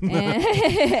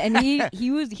 and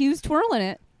he was twirling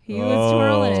it. He was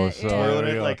twirling it. so yeah. Twirling there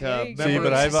it you like go. a There you go. member See,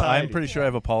 but of I'm society. pretty sure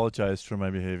I've apologized for my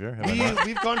behavior. Have I not?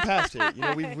 We've gone past it. You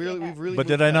know, we've really. But moved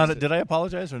did I not? past it. Did I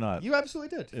apologize or not? You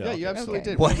absolutely did. Yeah, Yeah, you okay. absolutely Okay.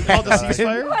 did. What? We called the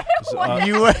ceasefire.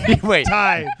 So, Wait.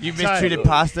 Ty. You Ty. mistreated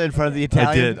pasta in front of the Italian?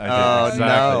 I did. Oh, Exactly.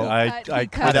 no. I He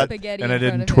cut cut it spaghetti and I in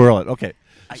front didn't of him. twirl it. Okay.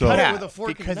 So cut it Yeah, with a fork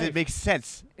and because knife. it makes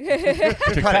sense.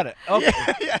 to cut it. Okay.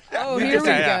 Oh, here we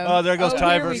Yeah. go. Oh, there goes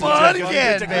Ty here we versus go. Fun Tim.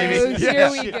 again, Oh, baby. here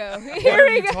we go. What Here are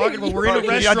we you go. talking about? We're in a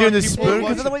You're restaurant. not doing the people spoon watch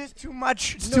because it. otherwise it's too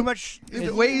much. It's too much.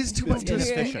 It weighs too much. It's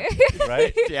inefficient, Yeah.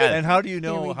 right? Yeah. And how do you Here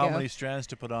know we how go. many strands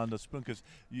to put on the spoon? Because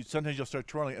sometimes you'll start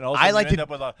twirling, and all of a I sudden like you end to-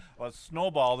 up with a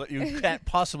snowball that you can't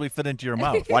possibly fit into your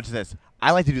mouth. Watch this.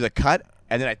 I like to do the cut,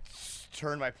 and then I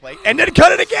turn my plate, and then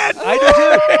cut it again. I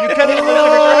do too. You cut it in another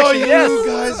Oh, direction. you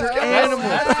Yes. guys are Yes. animals.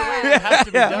 That's the way it has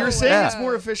to be Yeah. done. You're saying Yeah. it's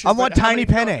more efficient. I want but how tiny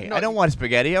many- penne. no, I don't want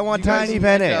spaghetti. I want You guys- tiny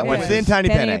penne. yeah, I want yeah. thin tiny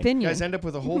Penny penne. opinion. You guys end up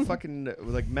with a whole fucking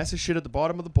like mess of shit at the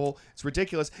bottom of the bowl. It's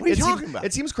ridiculous. What are you it talking seems, about?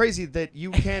 It seems crazy that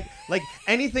you can't like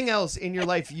anything else in your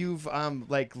life. You've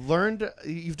like learned,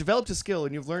 you've developed a skill,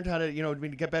 and you've learned how to to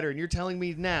get better. And you're telling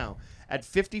me now, at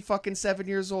 7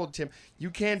 years old, Tim, you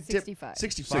can't 65.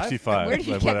 65. 65. Where did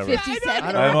you like, get whatever. 57?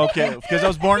 I don't I'm okay because I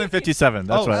was born in '57.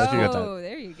 That's Oh. why. That's what you got Oh, that.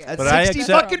 there you go. At But I 60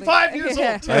 accept- fucking 5 years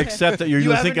old. I accept that you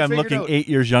You think haven't I'm figured looking out 8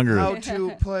 years younger. How to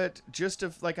put just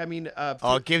a like I mean.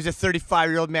 Oh, it gives a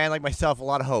 35-year-old man like myself a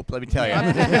lot of hope. Let me tell you.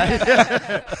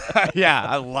 Yeah,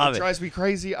 I love it. drives me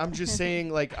crazy. I'm just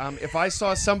saying, like, if I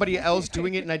saw somebody else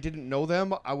doing it and I didn't know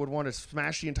them, I would want to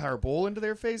smash the entire bowl into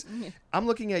their face. I'm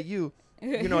looking at you.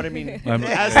 You know what I mean? I'm-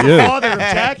 As Yeah. the father of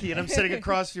Jackie, and I'm sitting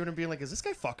across from you and I'm being like, is this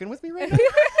guy fucking with me right now?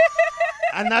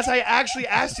 And that's I actually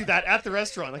asked you that at the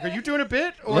restaurant. Like, are you doing a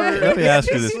bit? Or Let me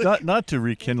ask you this, not to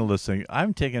rekindle this thing.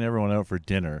 I'm taking everyone out for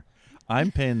dinner.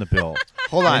 I'm paying the bill.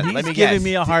 Hold on, And he's let me giving guess.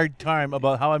 me a hard time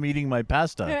about how I'm eating my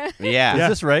pasta. Yeah. Is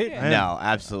this right? No,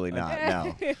 absolutely not.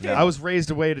 No. I was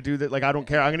raised a way to do that. Like I don't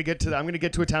care. I'm gonna get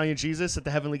to Italian Jesus at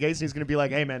the heavenly gates, and he's gonna be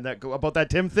like, "Hey man, about that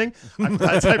Tim thing. I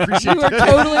appreciate You are it.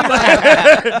 totally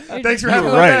right. Thanks for You're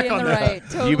having totally my back in on the that. right.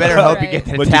 Totally You better hope you get right.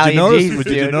 that But Italian Jesus,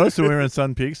 did you dude. notice when we were in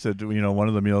Sun Peaks that one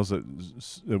of the meals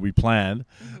that we planned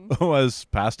was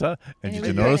pasta? And And it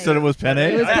did you was notice penne. that it was penne?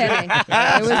 It was penne.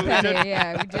 It was penne.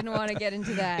 Yeah, we didn't want to get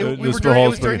into that. It, Just we were the during, whole it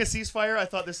was during a thing. ceasefire. I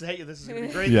thought this is gonna be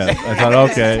great. Yeah, I thought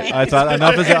okay. I thought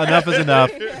enough is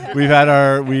enough.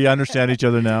 We understand each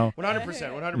other now. 100%.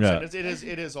 100%.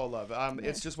 Yeah. It is all love.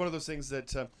 It's just one of those things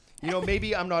that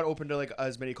maybe I'm not open to like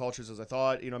as many cultures as I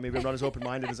thought. Maybe I'm not as open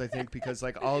minded as I think because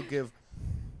like I'll give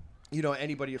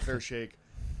anybody a fair shake.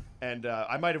 And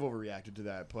I might have overreacted to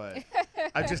that, but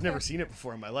I've just never seen it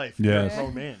before in my life. Yes. Oh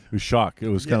man. It was shock. It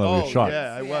was kind of a shock.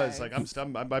 Yeah, I was Yeah.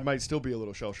 like I might still be a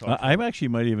little shell shocked. I actually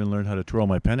might even learn how to twirl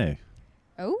my penne.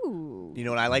 Oh. You know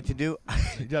what I like to do?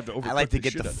 You'd have to I like to overcook the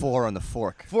get shit the out of it. 4 on the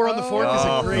fork. 4 on the fork is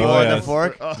Oh, a great 4 on the one.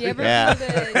 fork? Oh, Do you ever Yeah. do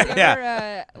the,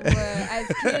 Yeah. as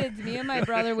kids, me and my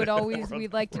brother would always,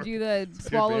 we'd like to do the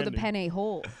swallow the banding. penne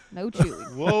whole. No chewing.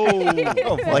 Whoa. Like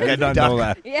I a did not know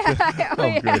duck. that. Yeah.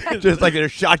 Oh, good. Just like in a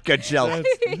shotgun shell.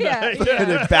 yeah. And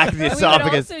then back of the We would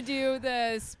esophagus. also do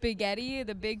the spaghetti,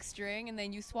 the big string, and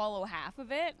then you swallow half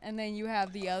of it, and then you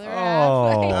have the other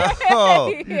Oh. half.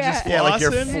 Oh. yeah. Yeah, like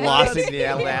you're Flossing? flossing the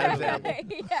Adam's apple.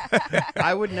 yeah.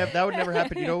 That would never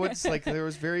happen. You know what's like?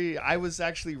 I was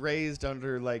actually raised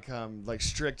under like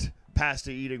strict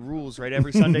pasta eating rules. Right,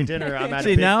 every Sunday dinner I'm at.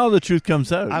 See, now the truth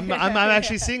comes out. I'm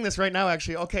actually seeing this right now.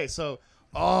 Actually, okay, so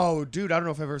dude, I don't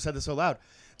know if I've ever said this so loud.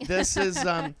 This is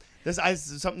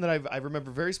something that I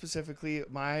remember very specifically.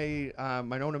 My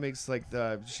nonna makes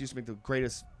she used to make the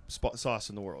greatest sauce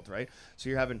in the world. Right, so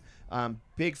you're having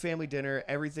big family dinner.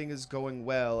 Everything is going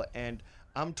well, and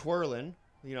I'm twirling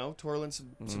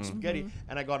some spaghetti,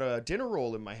 and I got a dinner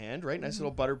roll in my hand, right? Nice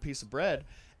little buttered piece of bread,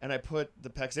 and I put the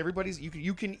pecs.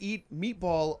 You can eat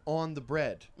meatball on the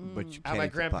bread, But you at can't my eat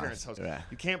the grandparents' house. pasta. Yeah.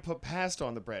 You can't put pasta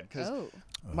on the bread because Oh.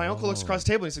 my uncle looks across the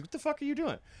table and he's like, "What the fuck are you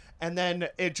doing?" And then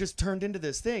it just turned into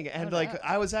this thing, and Oh, no.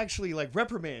 I was actually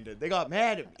reprimanded. They got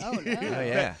mad at me. Oh, no. Oh,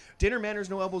 yeah. Dinner manners,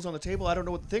 no elbows on the table. I don't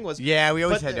know what the thing was. Yeah, we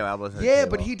always But had the- no elbows on the Yeah,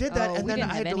 table. but he did that, Oh, and we then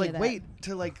didn't I had have to any of that. wait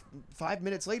till 5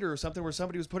 minutes later or something, where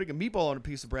somebody was putting a meatball on a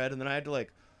piece of bread, and then I had to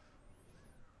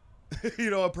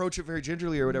approach it very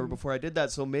gingerly or whatever before I did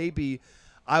that. So maybe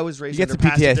I was raised You get under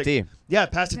some pasta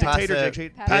PTSD. pasta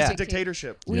dictatorship. Pasta Pasta dictatorship.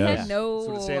 dictatorship. We Yeah. had That's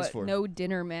what it stands for. no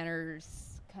dinner manners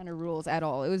kind of rules at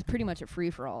all. It was pretty much a free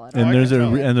for all. Oh, And I there's can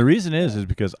tell. and the reason is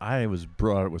because I was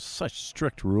brought up with such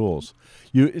strict rules.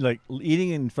 You like eating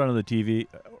in front of the TV,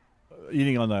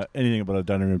 eating on anything about a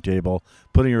dining room table,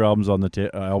 putting your elbows on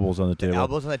the elbows on the table.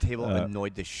 Elbows on the table Uh,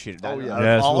 annoyed the shit. Oh, yeah. Out of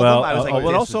Yes, all of well, them, I was like, but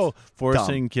this also is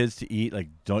forcing kids to eat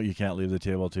you can't leave the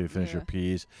table till you finish your Yeah.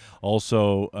 peas.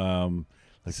 Also,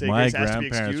 Say my Grace has to be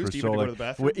grandparents were excused so even to go to the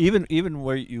bathroom? even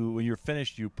when you're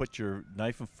finished, you put your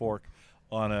knife and fork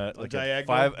on a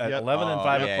diagonal? at Yep. 11 and Oh,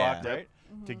 5 yeah, o'clock, yeah. right?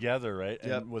 Together, right?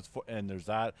 Yep. And there's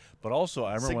that. But also,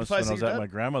 I remember once when Signifies I was that at you're my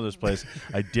dead? grandmother's place,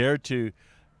 I dared to.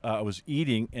 I was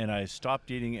eating, and I stopped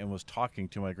eating and was talking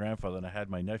to my grandfather, and I had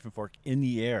my knife and fork in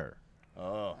the air,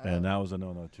 Oh. and that was a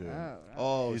no-no too.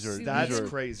 Oh, These are- that's these are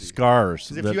crazy. Scars.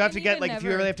 'Cause if that- you have to We get even if you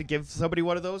never- really have to give somebody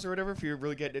one of those or whatever, if you're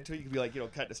really getting into it, you could be like,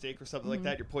 cutting a steak or something like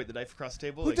that. You're pointing the knife across the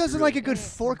table. Who you're doesn't really- like a good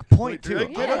fork point, too?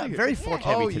 Get out of I'm here. very fork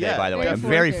heavy Oh, today, yeah. by the way. Very I'm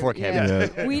very fork fork heavy,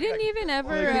 heavy. Yeah. We didn't even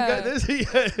ever. Oh, you got this?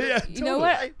 yeah, you know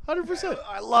what? 100%.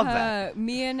 I love that.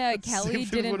 Me and Kelly Same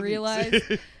thing didn't with realize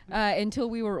meats. until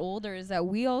we were older is that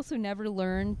we also never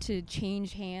learned to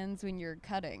change hands when you're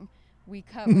cutting. We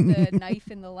cut with the knife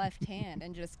in the left hand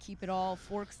and just keep it all.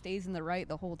 Fork stays in the right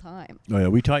the whole time. Oh yeah,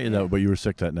 we taught you that, but you were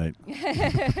sick that night.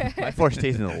 My fork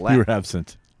stays in the You left. were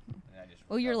absent.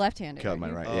 Well, you're left-handed. Killed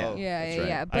aren't my you? right. Yeah. Oh. Yeah, that's yeah, right.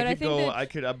 yeah. But I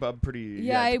think that I'm pretty.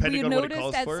 Yeah, depending we on what it noticed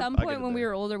calls at for, some I point get when we there.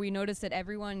 were older, we noticed that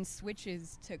everyone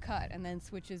switches to cut and then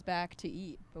switches back to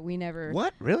eat, but we never.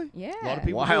 What? Really? Yeah. A lot of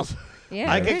people Wild. do. Yeah.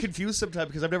 I get confused sometimes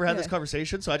because I've never had this Yeah.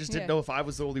 conversation, so I just didn't Yeah. know if I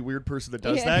was the only weird person that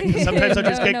does Yeah. that. 'Cause sometimes I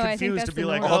just No, get no, I think confused that's to be the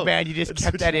like, norm. Oh, man, you just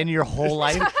kept that in your whole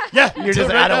life? Yeah, You're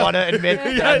just, I don't want to admit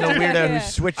that I'm the dude. weirdo Yeah.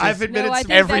 who switches. I've admitted No, I some-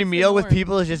 think Every that's the meal with norm.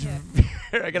 people is just,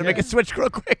 I got to make a switch real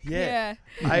quick. Yeah.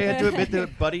 I had to admit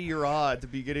that Buddy You're Odd at the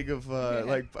beginning of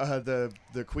the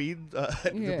Queen, at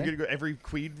the Yeah. beginning of every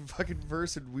Queen fucking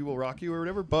verse and We Will Rock You or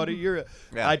whatever. Buddy You're.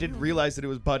 Yeah. I didn't realize that it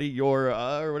was Buddy You're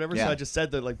or whatever, Yeah. so I just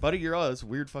said that Buddy You're Odd. That's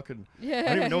weird fucking. Yeah. I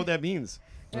don't even know what that means.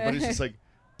 My buddy's just like,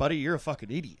 Buddy, you're a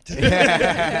fucking idiot. And,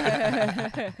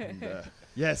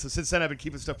 Yeah, so since then I've been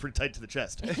keeping stuff pretty tight to the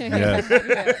chest. Yeah.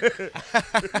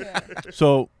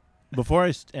 So before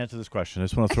I answer this question, I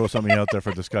just want to throw something out there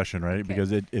for discussion, right? Okay.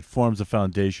 Because it forms the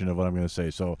foundation of what I'm going to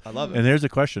say. So I love it. And here's a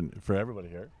question for everybody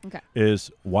here: Okay.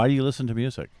 is why do you listen to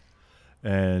music?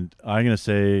 And I'm going to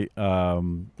say,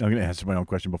 I'm going to answer my own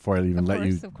question before I even let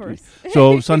you. Of course.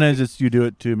 So sometimes you do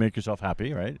it to make yourself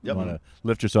happy, right? You Yep. want to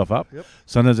lift yourself up. Yep.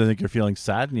 Sometimes I think you're feeling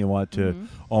sad and you want to Mhm.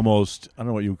 almost, I don't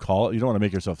know what you call it. You don't want to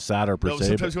make yourself sadder per No, se.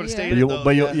 sometimes But, you want to Yeah. stay but in you, it, though.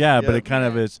 but you, yeah, but yeah. it kind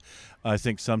of Yeah. is. I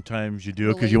think sometimes you do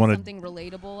it because you want to. something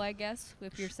relatable, I guess.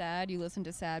 If you're sad, you listen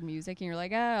to sad music, and you're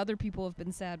like, other people have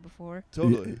been sad before.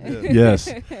 Totally. Yeah.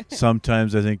 Yes.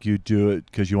 Sometimes I think you do it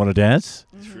because you want to dance.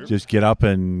 Mhm. Just get up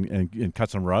and cut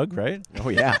some rug, right? Oh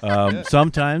yeah. Yeah.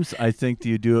 Sometimes I think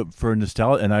you do it for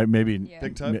nostalgia, and I maybe, Yeah.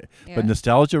 Big time. Yeah. but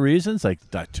nostalgia reasons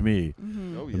like that to me.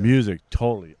 Mhm. Oh, The yeah. music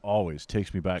totally always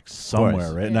takes me back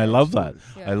somewhere, right? And I Yeah, love that.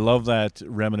 Yeah. I love that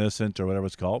reminiscent or whatever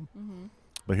it's called. Mhm.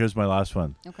 But here's my last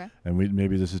one, Okay. and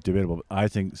maybe this is debatable. But I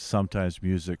think sometimes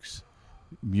music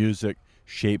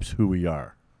shapes who we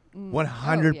are.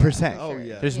 100%. Oh,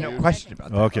 yeah. There's no Yeah. question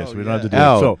about that. Okay, Oh, so we don't have to do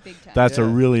yeah. it. So Big time. that's a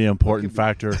Yeah. really important What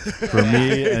factor for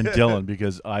me and Dylan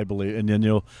because I believe, and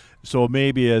then so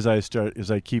maybe as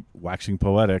I keep waxing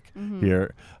poetic Mhm.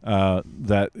 here,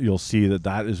 that you'll see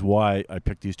that is why I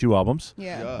picked these two albums.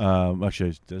 Yeah. Yeah.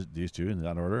 Actually, these two in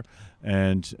that order,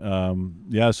 and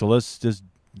so let's just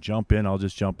jump in. I'll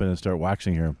just jump in and start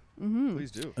waxing here. Mhm.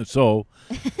 Please do. So,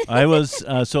 I was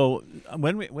so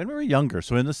when we were younger,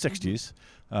 so in the '60s,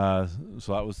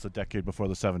 so that was the decade before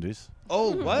the '70s.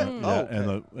 Oh, what? Mhm. Oh, Yeah, okay.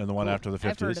 and the one Cool. after the I've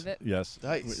 50s. heard of it. Yes.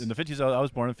 Nice. In the 50s, I was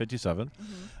born in '57.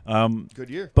 Mhm. Good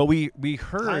year. But we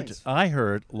heard, Times. I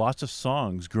heard lots of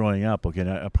songs growing up. Okay, and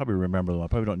I probably remember them. I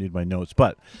probably don't need my notes,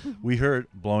 but we heard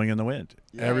 "Blowing in the Wind."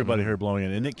 Yeah. Everybody heard "Blowing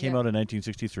in," and it came Yeah. out in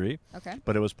 1963. Okay.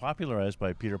 But it was popularized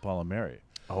by Peter, Paul, and Mary.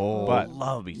 Oh, But-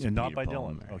 love me some And not Peter by Paul Dylan.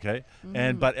 and Mary. Okay, Mhm.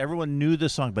 and but everyone knew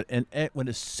this song. But when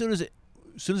as soon as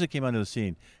it came onto the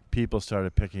scene, people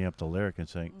started picking up the lyric and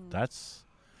saying,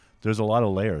 there's a lot of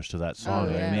layers to that song.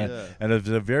 Oh, right? yeah. And, Yeah. and as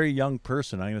a very young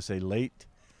person, I'm going to say late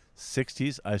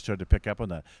 60s, I started to pick up on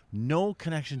that. No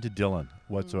connection to Dylan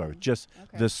whatsoever. Just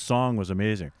Okay. this song was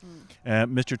amazing.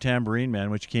 And Mr. Tambourine Man,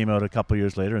 which came out a couple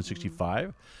years later in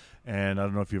 '65. And I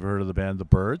don't know if you've heard of the band The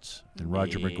Birds and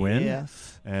Roger McGuinn.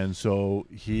 Yes. And so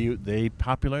they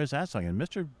popularized that song. And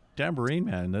Mr. Tambourine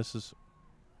Man, this is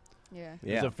Yeah. it's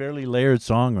Yeah. a fairly layered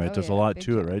song, right? Oh, There's a yeah, lot big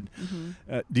to it, time. right?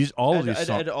 Mhm. All of And- these and-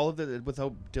 songs, and all of it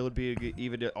without Dylan being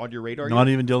even on your radar. not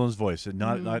yet? even Dylan's voice. It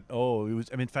Mhm. not. Oh, it was.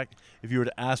 I mean, in fact, if you were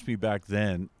to ask me back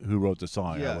then who wrote the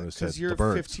song, I Yeah, would have said because you're the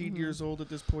Birds. 15 Mhm. years old at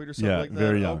this point or something Yeah, like that.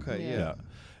 very young. Okay, Yeah. yeah.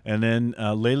 And then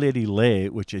Lay Lady Lay,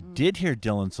 which I Mm. did hear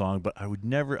Dylan's song, but I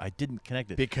didn't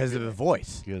connect it Because of the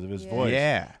voice. because of his Yeah. voice.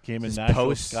 Yeah. Came in Just Nashville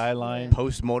post- Skyline.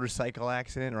 Post motorcycle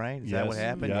accident, right? Is that what Yes.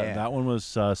 happened? Yeah, that one was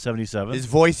 77. His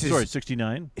voice is Sorry,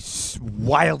 69.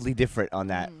 wildly different on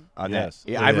that. Mm. On Yes,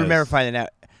 that. Yeah, it I remember is. finding out.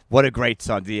 What a great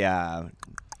song. The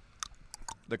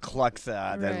clucks, the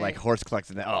Right. like horse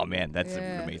clucks, and oh man, that's Yeah.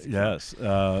 an amazing. Yes.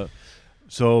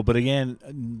 But again,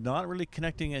 not really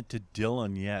connecting it to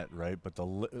Dylan yet, right? But the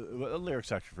lyrics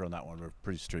actually on that one were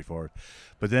pretty straightforward.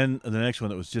 But then the next one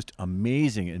that was just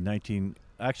amazing in actually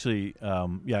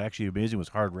amazing was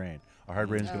Hard Rain. A Hard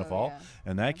Rain's Gonna Oh, Fall. yeah.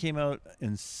 And that came out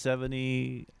in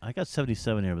 70. I got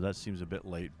 77 here, but that seems a bit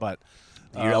late. But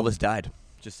The year Elvis died.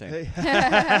 Just saying. Hey,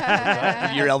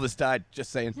 The year Elvis died. Just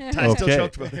saying. I still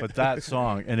choked about it. but that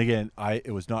song, and again,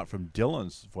 it was not from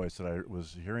Dylan's voice that I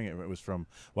was hearing it. It was from,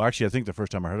 well, actually, I think the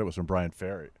first time I heard it was from Brian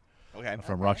Ferry Okay.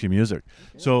 from Okay. Roxy Music.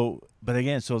 So, but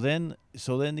again, the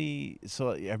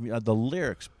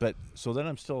lyrics, but so then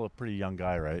I'm still a pretty young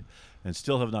guy, right, and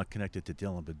still have not connected to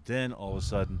Dylan. But then all of a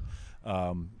sudden,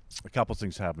 a couple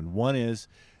things happened. One is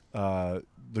the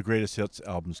Greatest Hits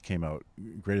albums came out,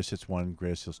 Greatest Hits 1,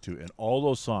 Greatest Hits 2, and all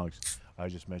those songs I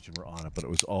just mentioned were on it, but it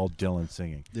was all Dylan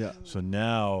singing. yeah. So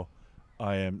now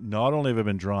I am not only have I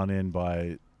been drawn in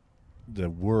by the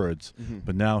words, Mhm.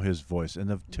 but now his voice.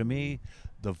 And to me,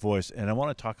 the voice, and I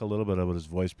want to talk a little bit about his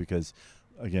voice because,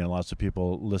 again, lots of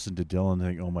people listen to Dylan and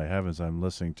think, oh my heavens, I'm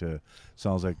listening to,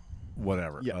 sounds like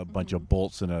whatever, Yeah. a bunch of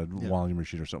bolts in a Walling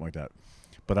machine or something like that.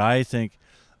 But I think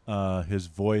his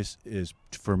voice is,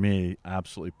 for me,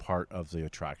 absolutely part of the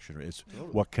attraction. It's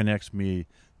what connects me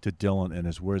to Dylan and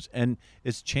his words. And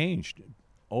it's changed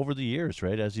over the years,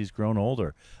 right, as he's grown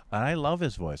older. And I love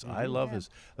his voice. I love Yeah. his,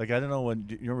 like, I don't know,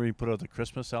 you remember he put out the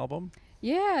Christmas album?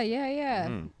 Yeah.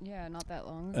 Mhm. Yeah, not that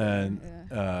long ago. And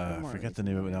yeah. I More forget the recent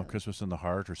name of it than now, that. Christmas in the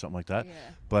Heart or something like that. Yeah.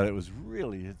 But it was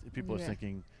really, people are Yeah.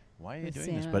 thinking, why are you With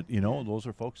doing this? Santa. But you know, those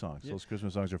are folk songs. Yeah. Those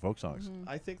Christmas songs are folk songs.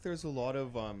 I think there's a lot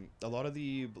of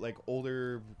the like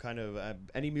older kind of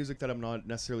any music that I'm not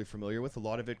necessarily familiar with. A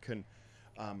lot of it can,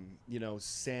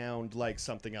 sound like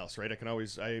something else, right?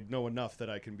 I know enough that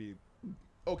I can be,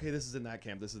 okay, this is in that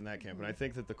camp, this is in that camp. And I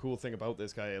think that the cool thing about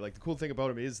this guy, like the cool thing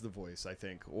about him is the voice, I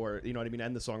think, or you know what I mean,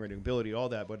 and the songwriting ability, all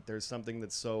that. But there's something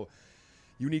that's so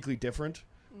uniquely different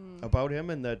about him,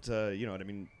 and that you know what I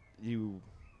mean, you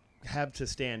have to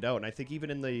stand out. And I think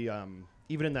even in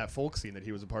that folk scene that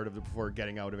he was a part of before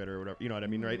getting out of it or whatever, you know what I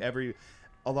mean, right?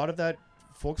 A lot of that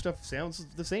folk stuff sounds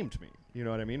the same to me, you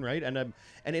know what I mean, right? And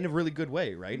in a really good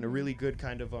way, right? In a really good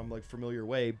kind of like familiar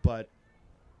way. But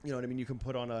you know what I mean, you can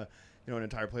put on an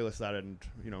entire playlist of that, and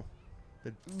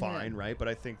it's fine, right? But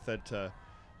I think that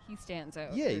He stands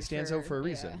out. yeah, he for stands sure. out for a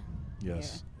reason.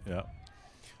 Yes. Yeah.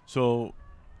 So,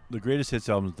 the greatest hits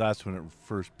albums. That's when it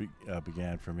first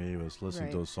began for me. Was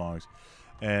listening to Right. those songs,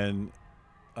 and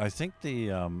I think I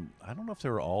don't know if they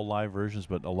were all live versions,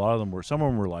 but a lot of them were. Some of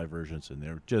them were live versions, and they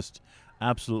were just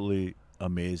absolutely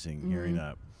amazing. Hearing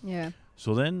that. Yeah.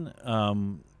 So then,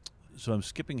 so I'm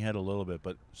skipping ahead a little bit,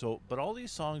 but all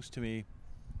these songs to me,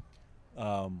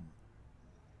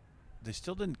 they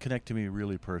still didn't connect to me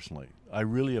really personally. I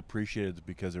really appreciated it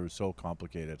because they were so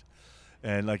complicated.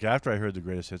 And like after I heard the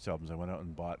greatest hits albums, I went out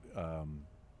and bought a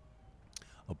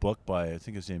book by, I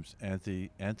think his name's Anthony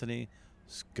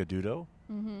Scaduto.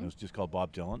 It was just called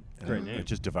Bob Dylan. And Great I name.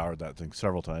 just devoured that thing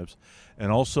several times.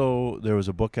 And also there was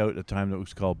a book out at the time that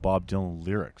was called Bob Dylan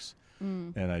Lyrics.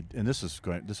 And this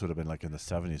would have been like in the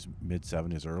 70s, mid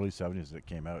 70s, early 70s that it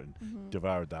came out, and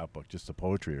devoured that book, just the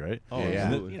poetry, right? Oh, Yeah, yeah. And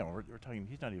absolutely. then, we're talking,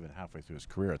 he's not even halfway through his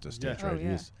career at this Yeah. stage, Oh, right?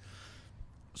 yeah.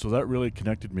 So that really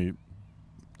connected me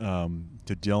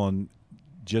to Dylan,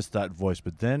 just that voice.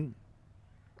 But then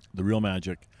the real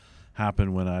magic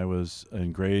happened when I was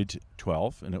in grade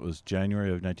 12, and it was January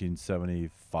of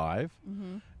 1975,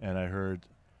 and I heard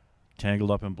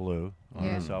Tangled Up in Blue on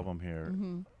Yeah. this album here.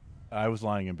 I was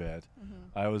lying in bed.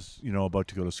 I was, about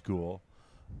to go to school,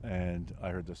 and I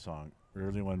heard this song.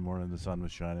 Early one morning, the sun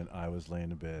was shining. I was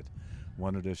laying in bed.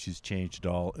 Wondered if she's changed at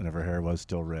all, and if her hair was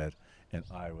still red. And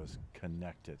I was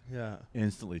connected Yeah.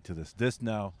 instantly to this. This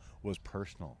now was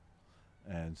personal.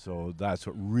 And so that's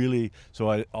what really,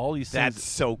 all these That's things.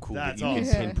 so cool That's that you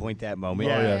awesome. can pinpoint that moment.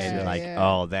 Yeah, yes, and yes. like, Yeah.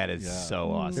 oh, that is Yeah.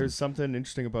 so awesome. There's something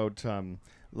interesting about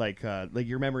like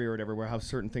your memory or whatever, where how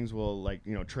certain things will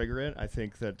trigger it. I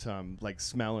think that like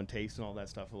smell and taste and all that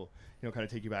stuff will kind of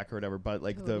take you back or whatever. But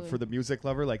like Totally. for the music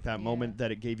lover, like that Yeah. moment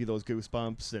that it gave you those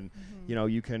goosebumps, and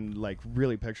you can like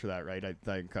really picture that, right? I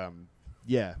think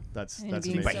yeah, that's And that's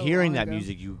being amazing. But so hearing long that ago.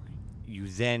 music, you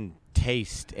then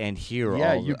taste and hear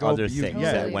Yeah, all you the go- other you- things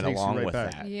yeah, that it went takes you along right with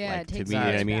back. that. Yeah, like, it to takes me, you you know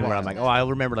what I right mean? back Where I'm to like, that. oh, I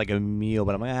remember like a meal,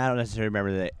 but I'm like, I don't necessarily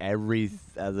remember every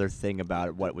other thing about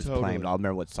it, what was Totally. playing. But I'll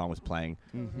remember what song was playing,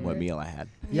 what meal I had.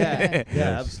 Yeah, Yes,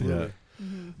 absolutely.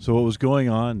 So what was going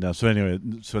on now? So anyway,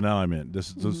 so now I'm in.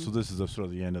 This is the sort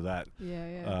of the end of that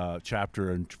Yeah.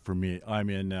 chapter, and for me, I'm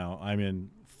in now. I'm in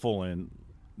full in.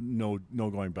 No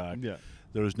going back. Yeah,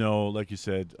 There was no, like you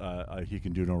said, he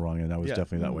can do no wrong, and I was Yeah.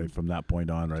 definitely that way from that point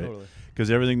on, right? totally. Because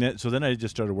everything that, so then I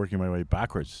just started working my way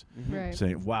backwards, Right.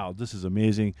 saying, "Wow, this is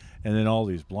amazing," and then all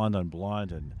these Blonde on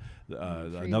Blonde and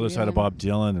another side of Freewheelin'. Bob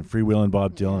Dylan and Freewheelin'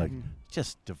 Bob Dylan. Yeah. I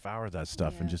just devoured that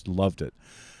stuff and Yeah. just loved it.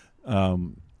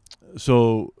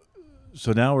 So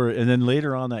now and then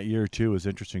later on that year too was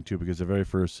interesting too, because the very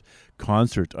first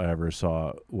concert I ever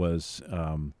saw was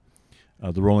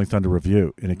the Rolling Thunder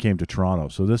Revue, and it came to Toronto.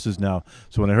 So this is now.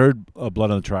 So when I heard Blood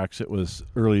on the Tracks, it was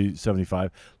early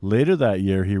 '75. Later that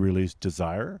year, he released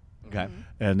Desire, Okay.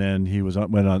 and then he went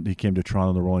on. He came to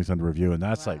Toronto, the Rolling Thunder Revue, and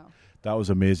that's like Wow. that was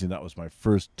amazing. That was my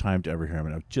first time to ever hear him,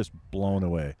 and I was just blown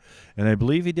away. And I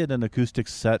believe he did an acoustic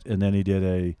set, and then he did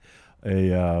a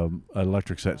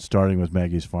electric set starting with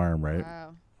Maggie's Farm, right?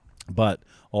 Wow. But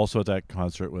also at that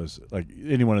concert was like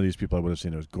any one of these people I would have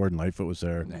seen. It was Gordon Lightfoot was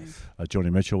there, Nice.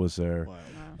 Joni Mitchell was there.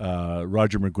 Wow.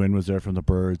 Roger McGuinn was there from the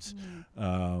Byrds.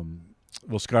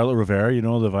 Well, Scarlett Rivera,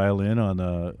 the violin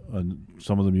on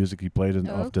some of the music he played Oh,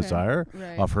 off okay. Desire,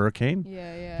 Right. off Hurricane.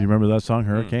 Yeah. Do you remember that song,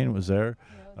 Hurricane? Was there?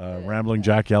 Yeah. Rambling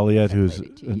Jack Elliott, I who's played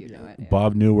it too, you know it, yeah.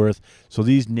 Bob Newworth. So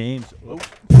these names.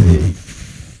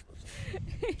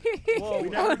 We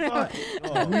never thought.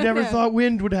 We never thought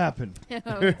wind would happen. Oh,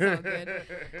 it's all good.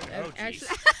 Actually,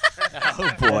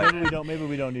 Oh boy. Maybe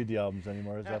we don't need the albums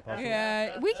anymore. Is that possible?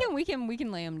 yeah, we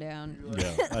can lay them down.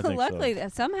 Yeah, I think Luckily, so.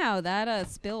 somehow that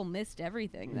spill missed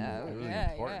everything though. It was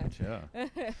Yeah, important.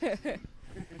 Yeah.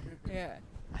 yeah.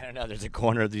 I don't know. There's a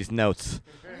corner of these notes.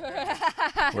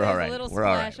 We're all There's right. A little We're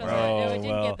all right. splash on Oh, it. No, it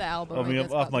didn't well. get the album. Oh, I me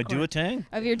just off got my the chorus. duotang?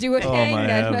 Of your duotang. Oh my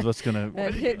that- heavens, what's gonna?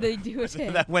 that hit the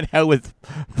duotang. That went out with,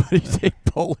 what did you say,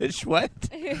 Polish what?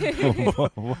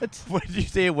 What? What did you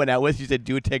say it went out with? You said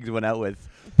duotangs went out with.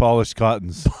 Polished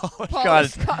cottons.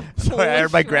 Polish cottons. Sorry, I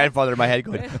heard my grandfather in my head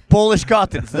going, Polish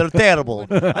cottons, they're terrible.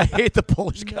 I hate the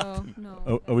Polish cottons.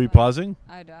 No. Are we pausing?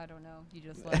 I don't know. You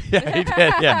just left. Yeah, he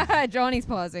did, yeah. Johnny's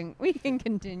pausing. We can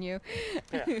continue.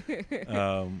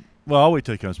 Well, I'll wait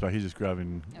till he comes back. He's just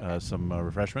grabbing some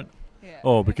refreshment. Yeah.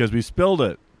 Oh, because we spilled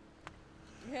it.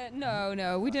 Yeah,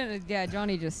 no, we didn't. Yeah,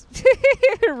 Johnny just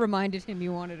reminded him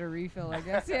you wanted a refill, I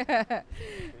guess. Yeah.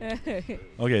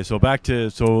 Okay, so back to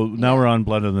now Yeah. we're on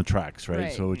Blood on the Tracks, right?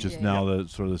 Right, So which is yeah. now the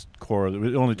sort of this core.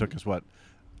 It only took us what,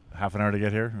 half an hour to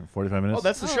get here, 45 minutes. Oh,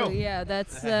 that's the show. Yeah,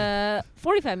 that's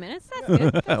 45 minutes. That's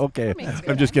good. That's okay. makes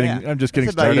I'm just getting. Yeah. I'm just getting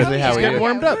That's about started. usually how Just we get do.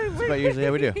 warmed up. That's about usually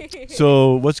how we do.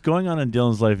 So what's going on in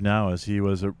Dylan's life now is he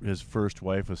was his first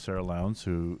wife was Sarah Lowndes,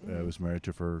 who was married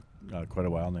to for quite a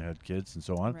while, and they had kids and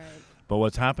so on. Right. But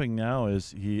what's happening now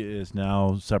is he is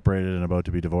now separated and about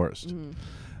to be divorced. Mhm.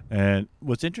 And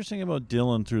what's interesting about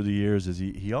Dylan through the years is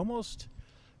he almost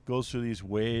goes through these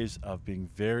ways of being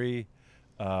very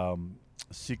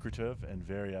secretive and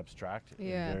very abstract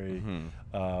Yeah. and very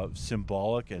Mhm.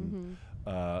 symbolic and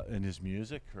in his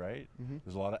music, right?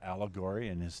 There's a lot of allegory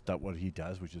in his stuff, what he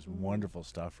does, which is wonderful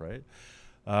stuff, right?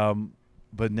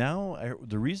 But now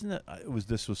the reason that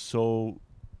this was so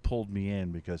pulled me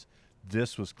in because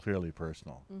this was clearly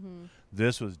personal.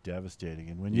 This was devastating.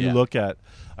 And when you Yeah. look at,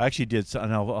 I actually did,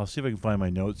 and I'll see if I can find my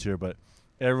notes here, but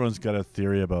everyone's got a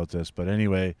theory about this. But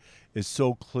anyway, it's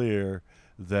so clear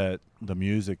that the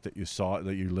music that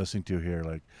you're listening to here,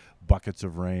 like Buckets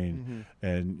of Rain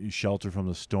and Shelter from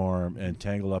the Storm and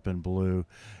Tangled Up in Blue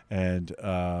and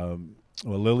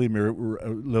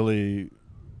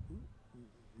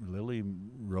Lily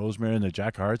Rosemary and the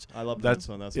Jack Hearts. I love that That's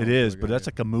song. That it song's is, really but good, that's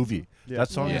yeah. like a movie. Yeah. That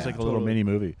song Yeah. is like a little Totally. mini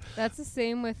movie. That's the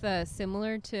same with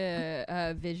similar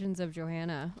to Visions of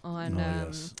Johanna on Oh,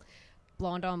 yes.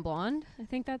 Blonde on Blonde. I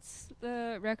think that's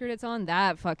the record it's on.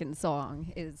 That fucking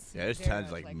song is. Yeah, it very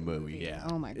sounds much like a a movie, yeah.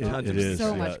 Oh my It- god, it there's is,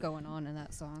 so yeah. much going on in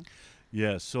that song.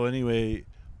 Yeah. So anyway,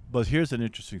 but here's an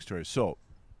interesting story. So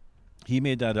he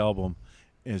made that album,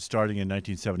 starting in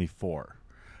 1974,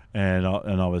 and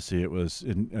obviously it was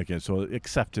so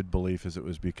accepted belief is it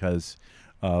was because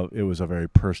it was a very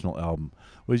personal album,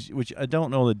 which I don't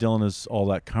know that Dylan is all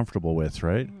that comfortable with,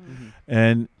 right?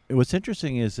 And what's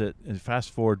interesting is that fast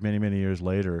forward many years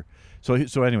later. So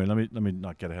anyway, let me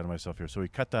not get ahead of myself here. So he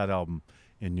cut that album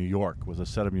in New York with a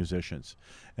set of musicians,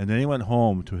 and then he went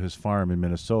home to his farm in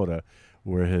Minnesota,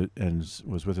 where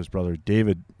was with his brother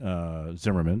David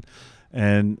Zimmerman,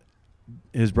 and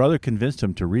his brother convinced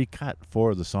him to recut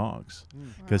 4 of the songs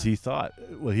because he thought,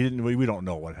 well, he didn't. We don't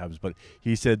know what happens, but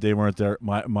he said they weren't there.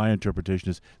 My interpretation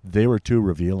is they were too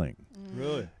revealing.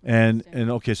 Really? And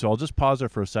okay, so I'll just pause there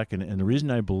for a second. And the reason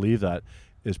I believe that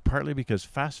is partly because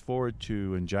fast forward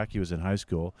to when Jackie was in high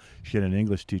school, she had an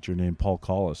English teacher named Paul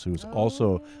Collis, who was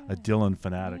also a Dylan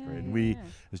fanatic, right? And we,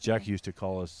 as Jackie used to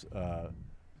call us, The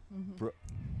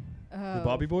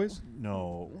Bobby Boys?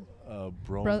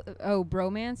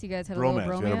 Bromance. You guys had a Bromance.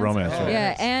 little We had a bromance. bromance, right.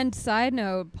 Yeah, and side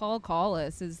note, Paul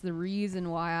Collis is the reason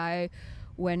why I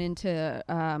went into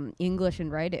English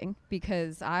and writing,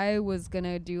 because I was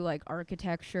gonna do like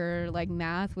architecture, like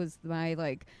math was my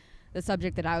the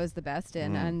subject that I was the best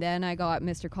in, and then I got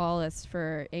Mr. Collis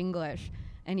for English,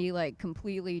 and he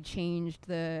completely changed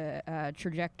the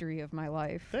trajectory of my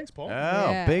life. Thanks, Paul. Oh,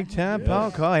 Yeah. big time Yeah.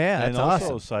 Paul Call. Yeah, and that's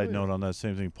also, awesome. side note on that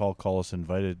same thing, Paul Collis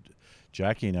invited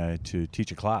Jackie and I to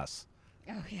teach a class.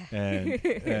 Oh yeah. And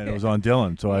it was on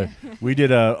Dylan. So we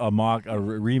did a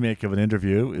remake of an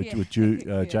interview with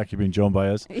you, Jackie being joined by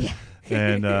us. Yeah.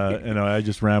 And I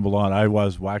just rambled on. I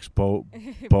was wax poetic Wax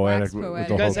with poetic. the You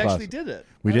whole guys class. actually did it.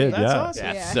 We did, That's yeah. awesome.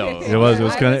 Yeah, Yeah. so It was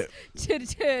I kind of.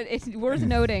 It's worth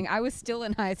noting, I was still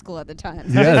in high school at the time.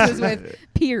 So Yes. this was with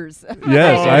peers.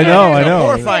 Yes, I know.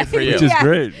 Horrifying for you. Which is Yeah.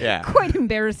 great. Yeah. Quite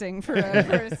embarrassing for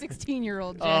a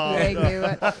 16-year-old Jackie Agnew.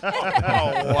 Oh,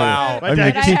 wow. My I'm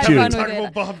dad gonna used to teach you. talk Fun with about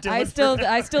it. Bob Dylan.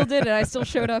 I still did it. I still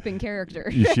showed up in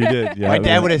character. She did. Yeah. My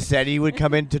dad would have said he would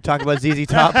come in to talk about ZZ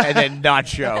Top and then not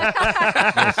show.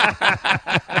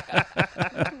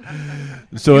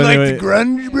 So You anyway, like the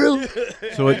grunge, bro?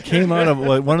 so it came out of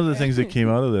one of the things that came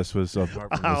out of this was apart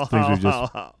from the things we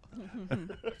just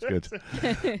it's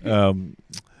good.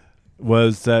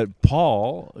 Was that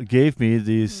Paul gave me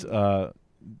these. You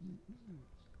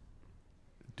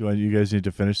guys need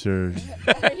to finish their. Are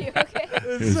you okay?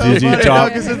 It's so so funny, funny Top.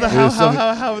 because of the There's some-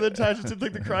 how the time just did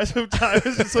like the cries of time.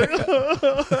 It's just like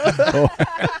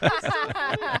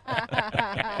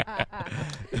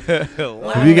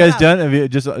Have you guys done? Have you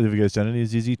guys done any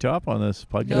ZZ Top on this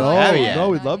podcast? No, Yeah. no,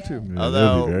 we'd love to. Yeah, that'd be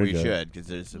Although very we good. should, because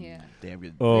there's some Yeah. damn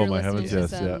good. Oh We were my listening heavens! to Yes,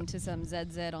 some, to some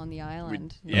ZZ on the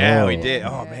island. Yeah, we Oh. did.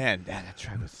 Oh Yeah. man, that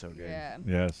track was so good. Yeah.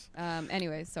 yes.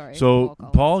 Anyway, sorry. So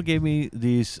Collins. Paul gave me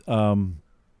these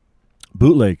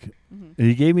bootleg. Mhm.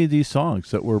 He gave me these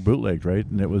songs that were bootlegged, right?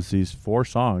 And it was these 4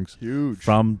 songs Huge.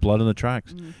 from Blood on the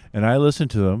Tracks, Mhm. and I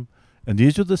listened to them. And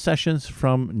these are the sessions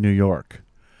from New York,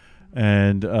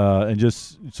 and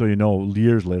just so you know,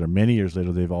 many years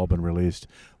later, they've all been released.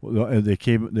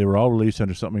 They were all released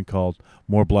under something called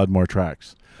More Blood, More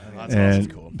Tracks. That's And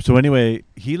awesome. Cool. so anyway,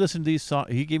 he listened to these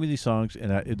songs. He gave me these songs,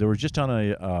 and they were just on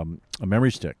a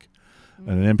memory stick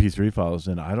and an MP3 files.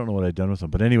 And I don't know what I'd done with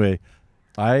them, but anyway,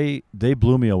 they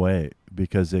blew me away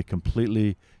because they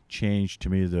completely changed to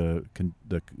me the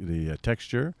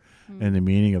texture and the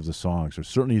meaning of the songs, or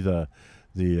certainly the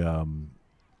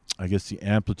I guess the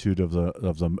amplitude of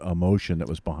the emotion that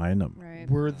was behind them. Right.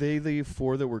 Were they the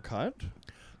 4 that were cut?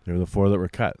 They were the 4 that were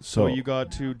cut. So you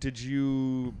got to? Did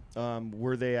you?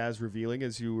 Were they as revealing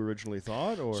as you originally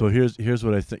thought? Or So here's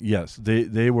what I think. Yes,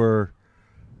 they were.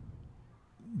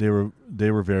 They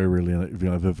were very revealing.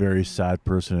 A very sad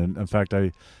person, and in fact,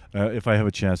 if I have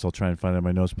a chance, I'll try and find it in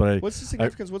my notes. But what's the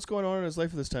significance? What's going on in his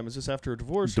life at this time? Is this after a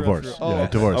divorce? or divorce, after, yeah,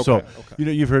 divorce. So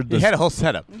okay. you've heard He this. had a whole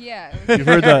setup. Yeah. You've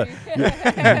heard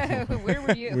that. Where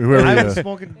were you? Where were I you? was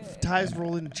smoking ties,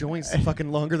 rolling joints, fucking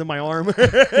longer than my arm.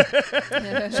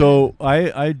 So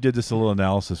I did this a little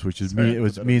analysis, which is Sorry,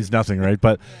 means nothing, right?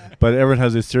 But everyone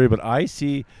has this theory. But I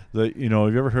see have you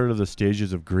ever heard of the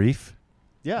stages of grief?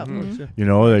 Yeah, of Mhm. course. Yeah. You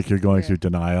know, like you're going Yeah. through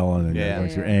denial and then you're Yeah. going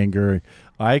through anger.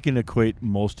 I can equate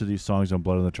most of these songs on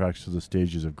Blood on the Tracks to the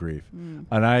stages of grief. Mm.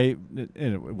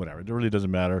 And whatever, it really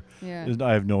doesn't matter. Yeah.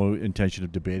 I have no intention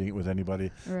of debating it with anybody.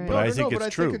 Right. But I think but it's I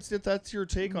true. think that's your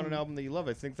take on an Mhm. album that you love.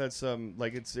 I think that's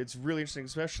it's really interesting,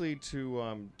 especially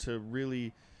to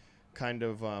really kind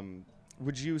of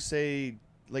would you say,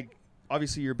 like,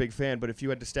 obviously you're a big fan, but if you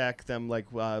had to stack them, like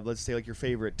let's say like your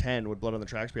favorite 10, would Blood on the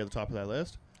Tracks be at the top of that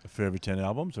list? Favorite 10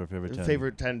 albums or favorite 10?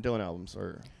 Favorite 10 Dylan albums,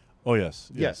 or Oh,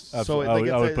 yes. Yes. So, Absolutely.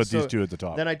 like, I if would I- put so these 2 at the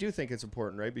top. then I do think it's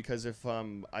important, right? Because if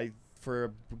for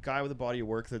a guy with a body of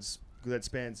work that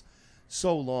spans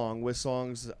so long with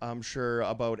songs, I'm sure,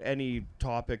 about any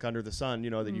topic under the sun,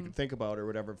 that you can think about or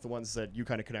whatever. If the ones that you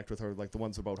kind of connect with are like the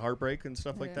ones about heartbreak and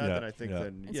stuff like Yeah. that, Yeah, then I think yeah.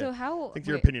 then And yeah, so how? I think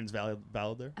your wait, opinion's valid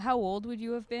there. How old would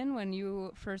you have been when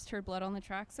you first heard Blood on the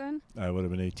Tracks? Then, I would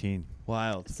have been 18.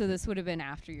 Wild. so this would have been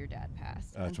after your dad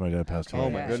passed. After then? my dad passed Okay,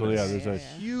 away. away. Oh, my So, yeah, goodness.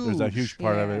 there's a huge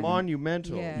part of Yeah. it.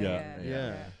 Monumental. Yeah. Yeah.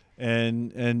 Yeah.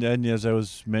 And then, as I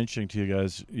was mentioning to you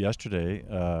guys yesterday,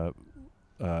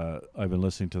 I've been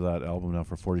listening to that album now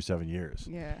for 47 years.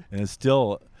 Yeah. And it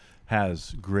still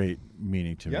has great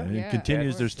meaning to me. Yeah. And Yeah, it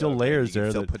continues. of There's course. still layers You can there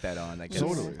still that put that on. I guess.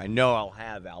 Totally. I know I'll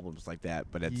have albums like that,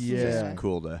 but it's Yeah. just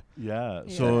cool to yeah.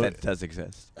 Yeah. So that does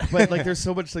exist. But like there's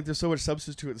so much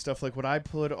substance to it and stuff. Like when I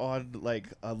put on like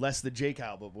a Less Than Jake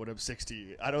album when I'm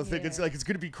 60, I don't think it's Yeah. like it's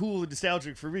gonna be cool and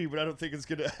nostalgic for me, but I don't think it's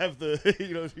gonna have the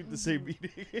the same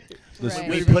meaning. Right.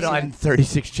 We put on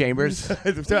 36 Chambers. That's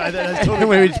And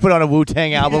totally we just put on a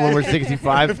Wu-Tang album when we're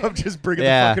 65. if I'm just bringing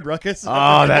Yeah. the fucking ruckus.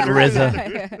 Oh, that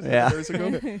RZA. Yeah. Yeah.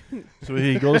 So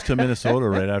he goes to Minnesota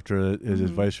right after his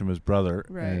advice from his brother,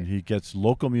 Right. and he gets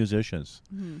local musicians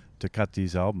Mhm. to cut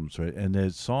these albums, right? And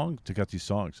to cut these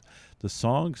songs. The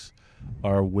songs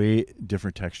are way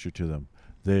different texture to them.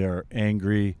 They are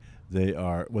angry. They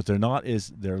are what they're not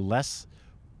is they're less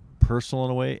personal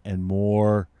in a way and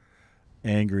more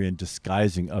angry and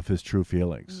disguising of his true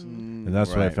feelings. Mm. And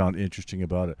that's what I Right. found interesting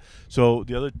about it. So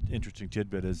the other interesting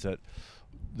tidbit is that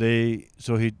the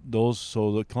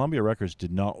Columbia Records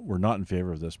were not in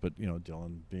favor of this, but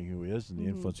Dylan being who he is and the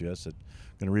influence he has, said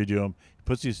going to redo them. He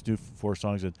puts these new 4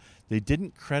 songs in. They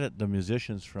didn't credit the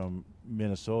musicians from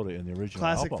Minnesota in the original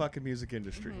Classic album. fucking music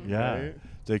industry. Yeah, right?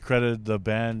 they credited the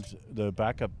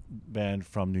backup band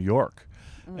from New York.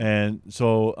 And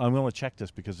so I'm going to check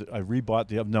this because I rebought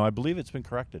the album. No, I believe it's been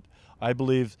corrected. I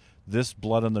believe this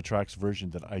Blood on the Tracks version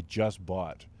that I just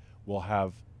bought will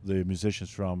have the musicians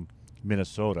from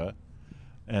Minnesota,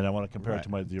 and I want to compare it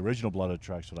to the original Blood on the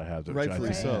Tracks that I have. Which I Rightfully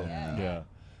think- so. Yeah.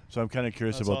 So I'm kind of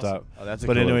curious That's about awesome. Oh, that's a that.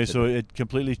 But cool anyway, tidbit. so it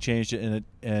completely changed it,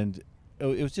 and it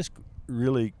was just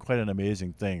really quite an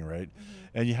amazing thing, right?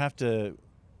 And you have to.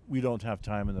 We don't have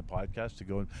time in the podcast to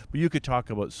go in, but you could talk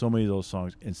about so many of those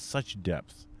songs in such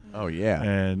depth. Oh, yeah.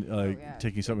 And yeah.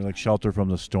 taking something like "Shelter from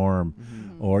the Storm,"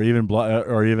 Mm-hmm. or even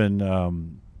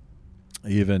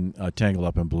Tangled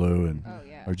Up in Blue, and Oh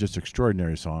yeah. are just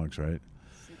extraordinary songs, right?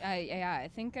 I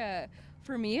think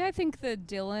for me, I think the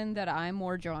Dylan that I'm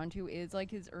more drawn to is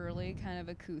like his early kind of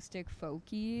acoustic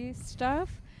folky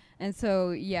stuff. And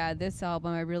so, yeah, this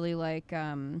album I really like.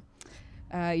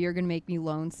 You're Gonna Make Me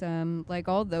Lonesome, like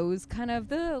all those kind of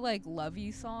the like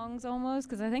lovey songs almost,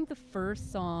 because I think the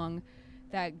first song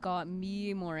that got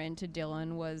me more into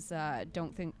Dylan was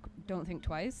Don't Think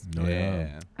Twice. Oh,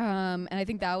 yeah. And I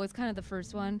think that was kind of the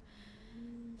first one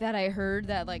that I heard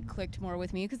that like clicked more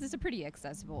with me, because it's a pretty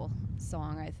accessible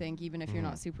song, I think, even if you're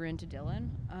not super into Dylan.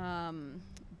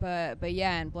 But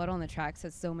yeah, and Blood on the Tracks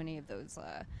has so many of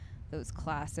those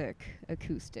classic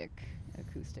acoustic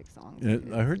songs.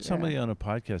 I heard somebody on a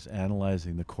podcast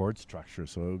analyzing the chord structure,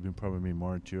 so it would probably be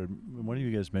more into it. One of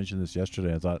you guys mentioned this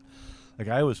yesterday. I thought, like,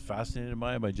 I was fascinated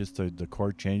by it, by just the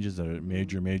chord changes, the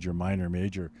major, major, minor,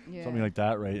 major, something like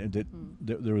that, right? And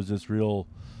there was this real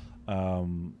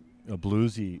a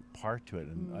bluesy part to it,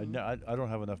 and I don't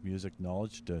have enough music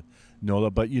knowledge to know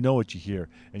that, but you know what you hear,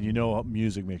 and you know how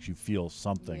music makes you feel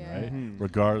something, right?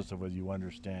 Regardless of whether you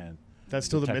understand. That's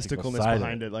still the technical mysticalness side of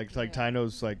behind it. Like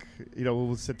Tyno's like, you know,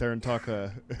 we'll sit there and talk,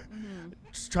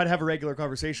 just try to have a regular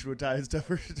conversation with Ty and stuff.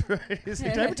 Right?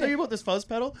 Did I ever tell you about this fuzz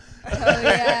pedal? Oh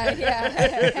yeah.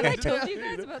 Have I told you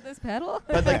guys about this pedal?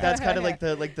 But like that's kind of like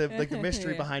the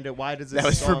mystery behind it. Why does this That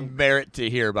was for song? Merritt to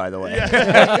hear, by the way.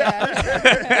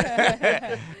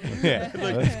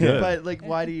 But like,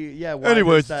 why do you? Yeah. Why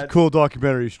Anyway, does it's that, a cool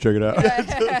documentary. You should check it out.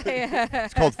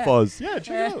 It's called Fuzz. Yeah,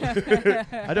 check it out.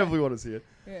 I definitely want to see it.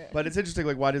 Yeah. But it's interesting.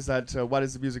 Like, why does that? Why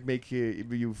does the music make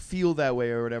you feel that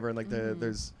way or whatever? And like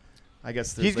there's, I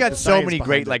guess He's like got the so science many behind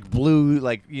great it. like blue,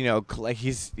 like, you know, like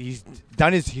he's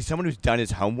someone who's done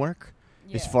his homework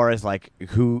as far as like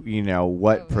who, you know,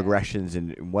 what progressions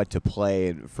and what to play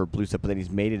and for blue stuff, but then he's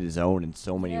made it his own in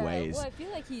so many ways. Well, I feel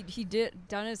like he did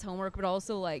done his homework, but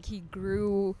also like he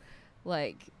grew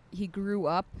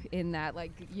up in that,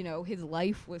 like, you know, his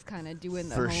life was kind of doing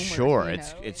the For homework, sure, you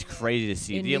it's know, crazy to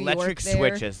see. in The New electric York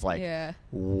switch there. is like Yeah.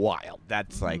 wild.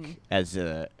 That's like I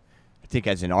think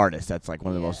as an artist, that's like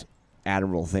one of the most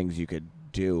admirable things you could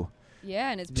do.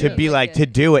 Yeah, and it's To be like to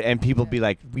do it and people be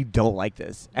like, we don't like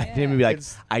this, and then be like,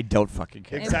 It's- I don't fucking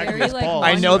care. Exactly. very, It's like, balls,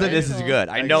 I know that right? this is good.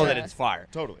 I know that Yeah. it's fire.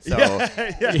 Totally. So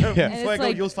it's Fuego,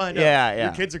 like- you'll find out. Yeah.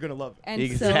 Your kids are gonna love it. and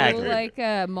Exactly. so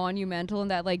like monumental, in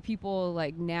that like people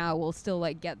like now will still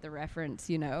like get the reference,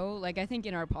 you know. Like I think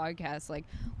in our podcast, like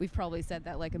we've probably said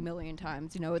that like a million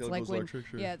times, you know. It's Dylan like Goes when Electric,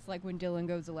 sure. it's like when Dylan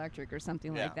Goes Electric or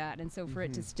something Yeah. like that. And so for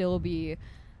it to still be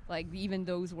like even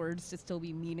those words to still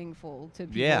be meaningful to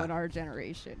people Yeah. in our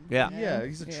generation. Yeah. you know? Yeah,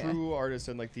 he's a Yeah. true artist,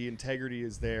 and like the integrity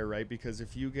is there, right? Because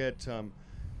if you get,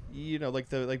 you know,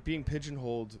 like being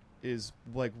pigeonholed is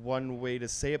like one way to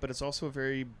say it, but it's also a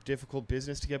very difficult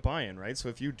business to get buy-in, right? So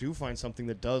if you do find something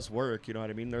that does work, you know what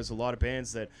I mean. There's a lot of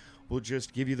bands that will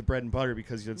just give you the bread and butter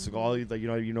because it's all you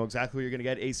know exactly what you're gonna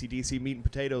get. AC/DC meat and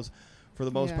potatoes, for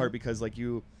the most Yeah. part, because like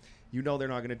you know they're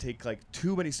not going to take like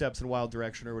too many steps in a wild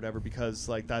direction or whatever, because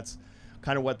like that's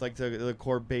kind of what like the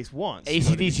core base wants. you know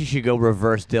what I mean? AC/DC should go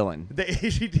reverse Dylan. The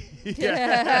ACD,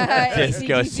 Just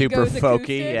go AC/DC super goes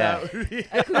folky, acoustic.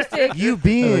 yeah. Acoustic. You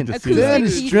being to see that.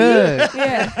 acoustic DC.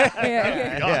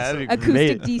 Yeah. that'd be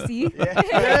Acoustic great. DC.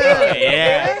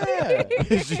 Yeah.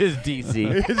 It's just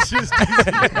DC. It's just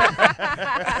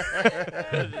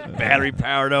Battery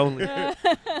powered only.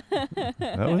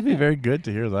 That would be very good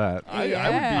to hear that. I would be.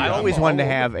 Yeah. I always wanted to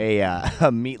have a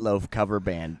Meatloaf cover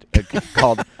band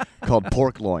called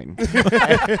Pork Loin,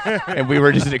 and we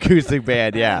were just an acoustic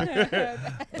band. Yeah,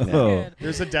 Oh.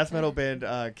 There's a death metal band,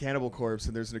 Cannibal Corpse,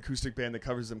 and there's an acoustic band that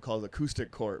covers them called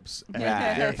Acoustic Corpse. And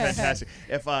Yeah. they're fantastic.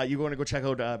 If you want to go check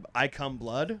out I Come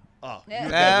Blood,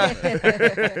 Yeah.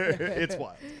 it's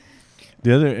wild.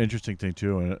 The other interesting thing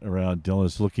too around Dylan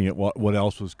is looking at what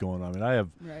else was going on. I mean, I have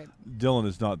Right. Dylan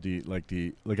is not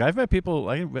like I've met people.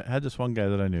 I had this one guy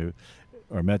that I knew,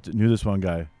 or knew this one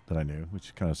guy that I knew,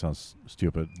 which kind of sounds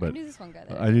stupid, I but knew this one guy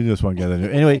there. I knew this one guy that I knew.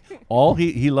 Anyway,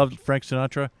 he loved Frank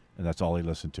Sinatra, and that's all he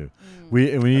listened to.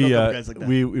 We know guys like that.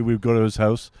 we would go to his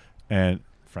house and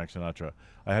Frank Sinatra.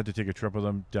 I had to take a trip with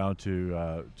him down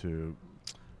to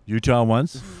Utah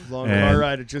once. Long And car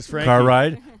ride, just Frankie. Car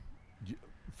ride.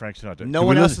 Frank Sinatra. No Can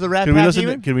one we else listen- of the Rat Can we Pack listen?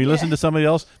 even? Can we listen Yeah. to somebody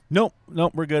else? Nope,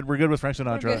 we're good. We're good with Frank We're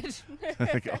Sinatra. good.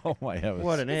 Like, oh my heavens.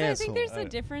 What an 'Cause I asshole. think there's a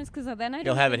difference, because then I He'll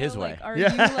don't have it know, his way.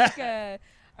 like,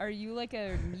 are you like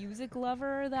a music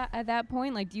lover at that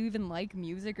point? Like, do you even like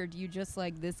music, or do you just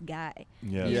like this guy?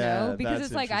 Yeah. You Yeah, know, because that's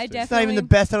it's like I interesting. it's not even the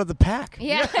definitely. best out of the pack.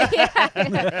 Yeah,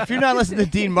 yeah. If you're not listening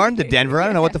to Dean Martin to Denver, I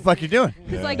don't know what the fuck you're doing.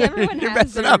 Because like everyone You're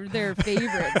has messing up. their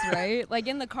favorites, right? Like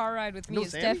in the car ride with me, No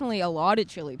it's Sammy? definitely a lot of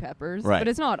Chili Peppers, Right. but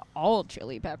it's not all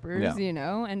Chili Peppers, Yeah. you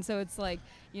know. And so it's like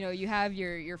you know, you have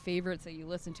your favorites that you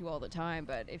listen to all the time,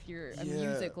 but if you're a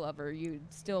music lover, you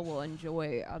still will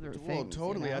enjoy other things. Well,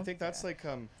 totally. You know? I think that's like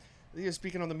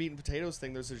speaking on the meat and potatoes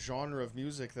thing, there's a genre of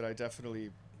music that I definitely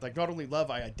like. Not only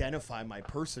love, I identify my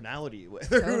personality with.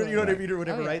 Totally. You know what I mean, or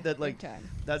whatever, Oh, yeah. right? That like Big time.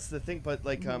 that's the thing. But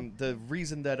like the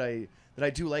reason that I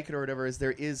do like it or whatever is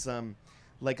there is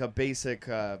like a basic.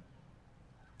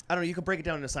 I don't know. You can break it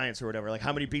down into science or whatever, like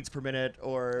how many beats per minute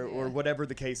or whatever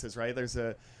the case is, right? There's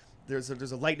a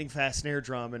lightning fast snare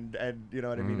drum and you know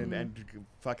what I mean, and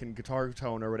fucking guitar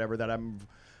tone or whatever that I'm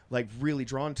like really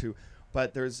drawn to.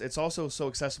 But it's also so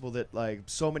accessible that like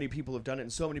so many people have done it,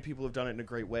 and so many people have done it in a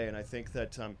great way. And I think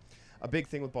that a big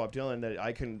thing with Bob Dylan that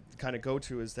I can kind of go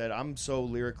to is that I'm so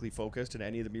lyrically focused in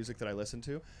any of the music that I listen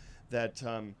to that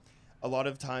a lot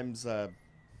of times you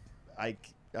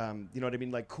know what I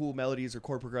mean, like cool melodies or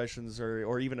chord progressions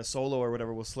or even a solo or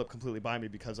whatever will slip completely by me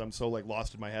because I'm so like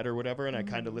lost in my head or whatever, and I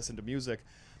kind of listen to music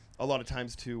a lot of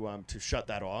times to shut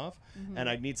that off, and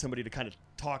I need somebody to kind of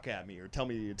talk at me or tell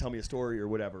me a story or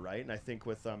whatever, right? And I think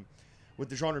with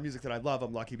the genre of music that I love,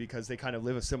 I'm lucky because they kind of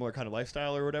live a similar kind of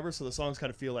lifestyle or whatever, so the songs kind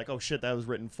of feel like, oh shit, that was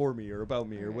written for me or about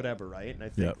me or whatever, right? And I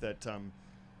think that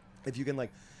if you can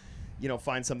like, you know,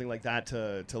 find something like that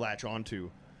to latch onto,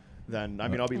 then I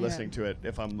mean I'll be listening to it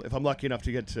if I'm lucky enough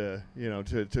to get to, you know,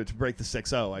 to break the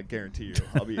 6-0. I guarantee you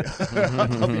I'll be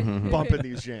I'll be bumping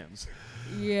these jams.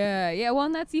 Yeah. Well,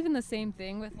 and that's even the same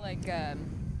thing with like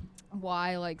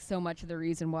why like so much of the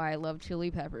reason why I love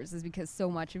Chili Peppers is because so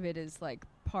much of it is like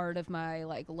part of my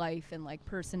like life and like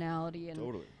personality and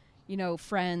you know,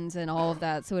 friends and all of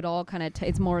that. So it all kind of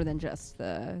it's more than just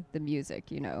the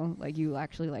music, you know, like you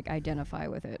actually like identify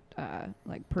with it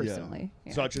like personally. Yeah.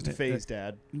 It's not just a phase,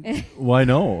 Dad. Well, I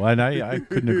know, and I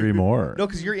couldn't agree more. No,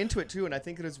 because you're into it too, and I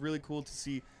think it is really cool to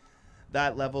see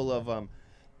that level of of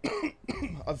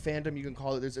fandom, you can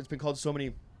call it. It's been called so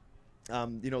many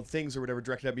you know, things or whatever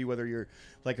directed at me, whether you're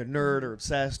like a nerd or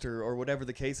obsessed or whatever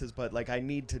the case is, but like I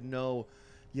need to know,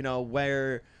 you know,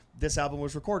 where this album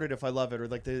was recorded if I love it, or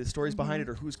like the stories behind it,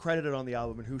 or who's credited on the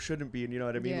album and who shouldn't be, and you know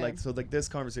what I mean. Like, so like this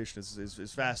conversation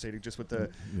is fascinating just with the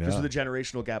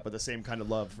generational gap, but the same kind of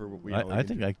love for what we. I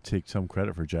think I take some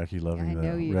credit for Jackie loving I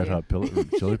know the you Red do. Hot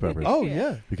Chili Peppers. Oh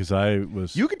yeah, because I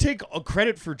was you could take a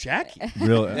credit for Jackie.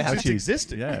 really Just actually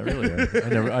existed. Yeah, really.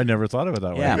 I never thought of it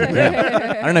that way. I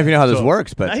don't know if you know how this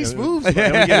works, but Nice moves.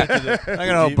 Then we get into the I'm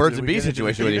gonna have birds we and bees get into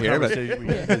the situation with you deep here, but conversation- we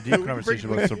get into the deep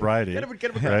conversation about sobriety, Get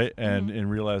him. right? And in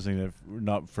realizing that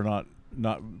not for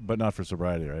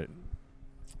sobriety, right?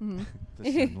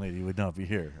 This young lady would not be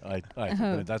here.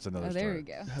 But that's another story. There we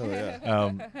go. Hell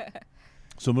yeah.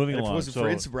 So moving And if it along. wasn't So for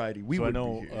insobriety, we so I would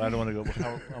know be here. I don't want to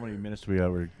go. How many minutes do we have?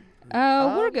 We're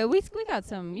good. We got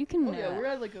some. You can. Oh, yeah, we're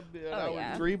at like an hour yeah.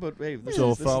 and 3, but hey, this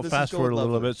So is fast going forward a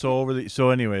little lovely.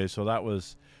 bit. So that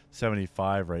was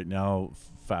 75 right now.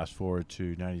 Fast forward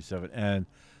to 97, and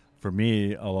for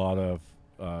me, a lot of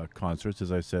concerts,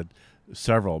 as I said,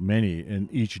 many in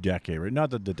each decade. Right, not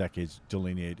that the decades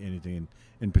delineate anything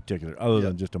in particular, other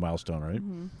than just a milestone, right?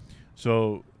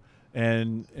 So,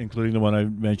 and including the one I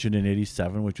mentioned in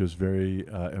 87, which was very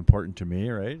important to me,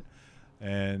 right?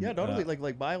 And Yeah, not only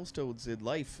like milestones in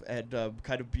life and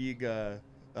kind of being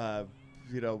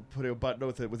you know, putting a button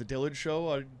with a Dylan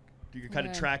show. You can kind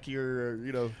of track your,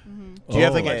 you know. do you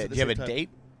have like lives a at the do you have a same time. date?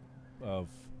 of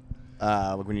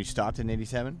Like when you stopped in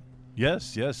 '87?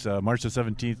 yes, March the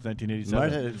 17th,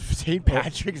 1987. St.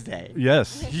 Patrick's Day.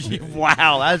 Yes.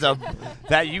 Wow,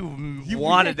 you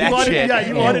wanted that wanted- shit. yeah,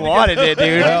 you wanted it,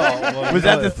 dude. Well, Was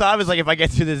that the thought? Was like, if I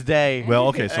get to this day. Well,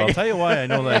 okay, so I'll tell you why I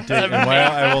know that date and why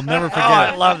I will never forget Oh,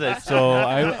 I it. love this. So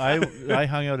I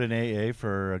hung out in AA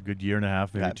for a good year and a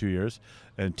half, maybe Okay. 2 years,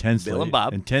 intensely. Bill and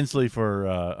Bob. Intensely for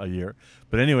a year.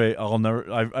 But anyway,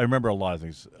 I remember a lot of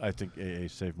things. I think AA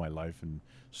saved my life in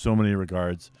so many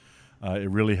regards.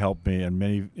 It really helped me in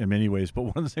many ways. But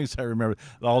one of the things I remember,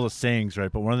 all the sayings,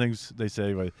 right? But one of the things they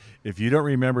say, was, if you don't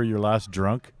remember your last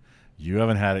drunk, you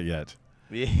haven't had it yet.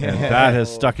 Yeah. And that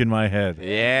has stuck in my head.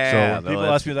 Yeah. So people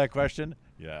ask me that question.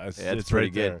 Yeah, it's pretty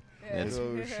right good. there. It's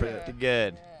Oh, shit. pretty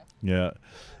good. Yeah.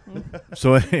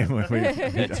 So anyway,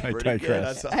 I pretty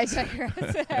digress. I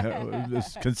digress.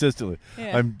 Just consistently.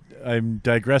 Yeah. I'm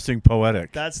digressing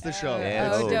poetic. That's the show.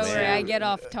 Yeah. Oh, Oh, don't worry. man. I get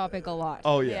off topic a lot.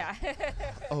 Oh, yeah.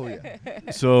 Oh yeah.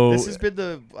 So This has been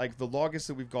the longest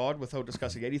that we've gone without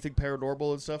discussing anything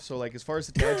paranormal and stuff. So like as far as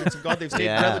the tangents have gone, they've stayed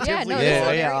Yeah. relatively. no, Yeah, this is yeah,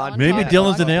 very on on maybe topic.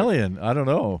 Dylan's an alien. I don't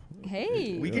know.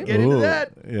 Hey. We can get into Ooh,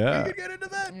 that. yeah. We can get into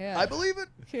that. Yeah. I believe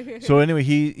it. So anyway,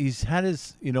 he's had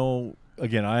his,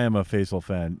 again, I am a faithful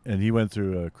fan, and he went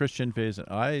through a Christian phase, and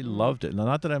I loved it. Now,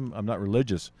 not that I'm not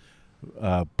religious,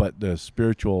 but the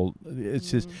spiritual,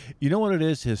 it's his, you know what it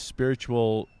is, his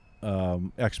spiritual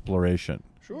exploration.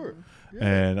 Sure.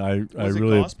 And I Was it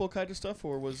really gospel kind of stuff,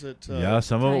 or was it? yeah,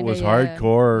 some of it Kinda, was yeah.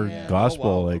 hardcore Yeah. gospel,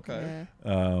 Oh, wow, like okay.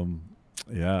 Yeah.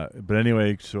 yeah. But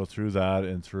anyway, so through that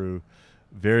and through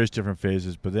various different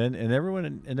phases, but then and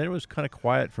then it was kind of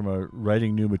quiet from a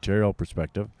writing new material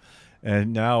perspective,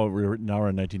 and now we're in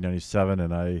 1997,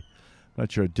 and I'm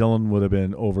not sure Dylan would have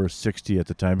been over 60 at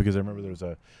the time, because I remember there was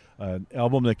an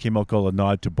album that came out called A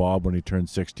Nod to Bob when he turned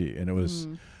 60, and it was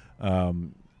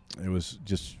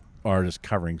just artists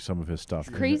covering some of his stuff.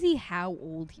 It's crazy how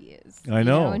old he is. I you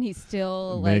know. and he's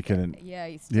still Making like, yeah,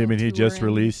 he's I still mean, he just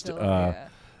touring, released still, yeah.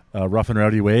 Rough and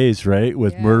Rowdy Ways, right,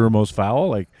 with Yeah. Murder Most Foul.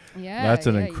 Like Yeah, that's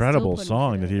an yeah, he's still incredible putting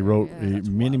song shit that he out, wrote yeah. That's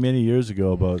many wild. many years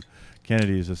ago about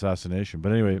Kennedy's assassination.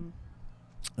 But anyway,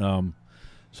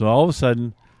 so all of a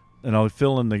sudden, and I'll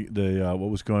fill in the what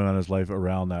was going on in his life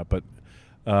around that. But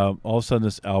all of a sudden,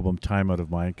 this album Time Out of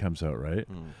Mind comes out, right,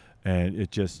 and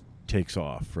it just takes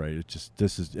off, right. It just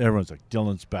everyone's like,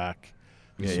 Dylan's back.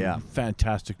 Some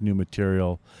fantastic new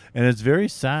material, and it's very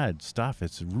sad stuff.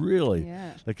 It's really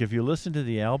like, if you listen to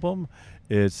the album,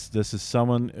 this is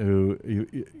someone who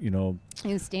you know,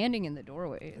 he was standing in the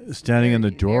doorway. It's standing in the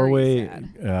very doorway, sad.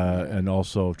 and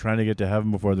also trying to get to heaven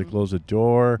before they close the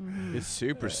door. It's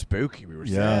super spooky. We were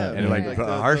saying, Yeah. and like the-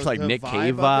 harsh, like the Nick vibe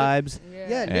Cave of it. vibes.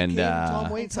 Yeah, Nick And, Cave and Tom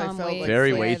Waits. I Tom felt Waits, like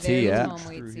Very yeah, weighty, very yeah. Tom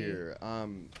through Waitsy. here.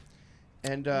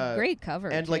 And Great cover.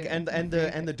 and like too. and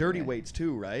Great the dirty cover. weights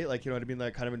too, right? Like, you know what I mean,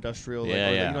 that kind of industrial, like, Yeah,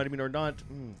 or, yeah. you know what I mean, or not.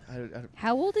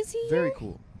 How old is he? Very here?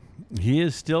 cool. He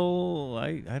is still,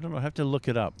 I don't know, I have to look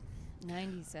it up.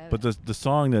 97. But the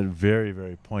song that very,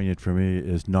 very poignant for me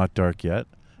is Not Dark Yet.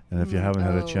 And if you haven't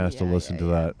had a Oh, chance to yeah, listen yeah, to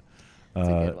yeah. that, It's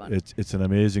a good one. it's an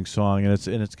amazing song, and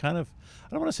it's kind of, I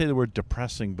don't want to say the word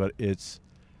depressing, but it's,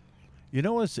 you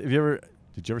know,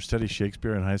 did you ever study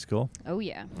Shakespeare in high school? Oh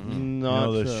yeah. Not You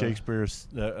know the Shakespeare,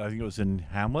 I think it was in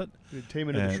Hamlet.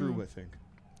 Taming of the and- Shrew, I think.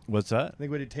 What's that? I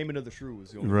think we did Taming of the Shrew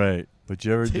was the only Right. But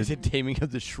you ever Is did, it Taming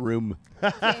of the Shroom?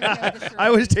 I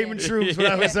was taming shrooms when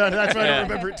I was that's why I don't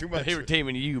remember it too much. They were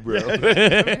taming you, bro.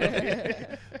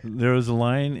 there was a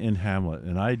line in Hamlet,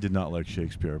 and I did not like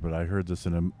Shakespeare, but I heard this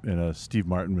in a Steve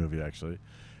Martin movie, actually.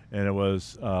 And it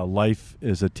was, life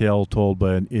is a tale told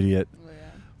by an idiot,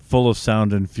 full of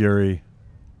sound and fury,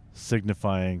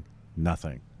 signifying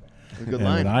nothing. A good And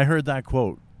line. when I heard that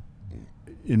quote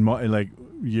in like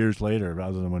years later,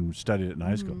 rather than when we studied it in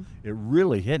high school, it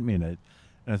really hit me, and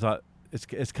I thought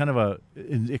it's kind of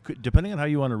it could, depending on how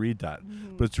you want to read that,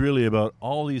 but it's really about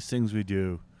all these things we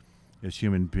do as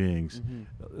human beings.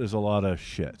 There's a lot of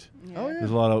shit. Oh, yeah. There's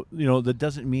a lot of, you know, that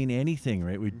doesn't mean anything,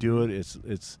 right? We do it. It's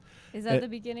Is that the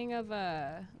beginning of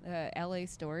L.A.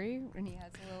 Story when he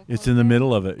has a little? it's quote in the there?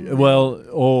 middle of it. Mhm.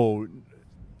 Well,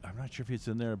 I'm not sure if it's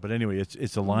in there, but anyway,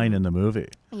 it's a line in the movie.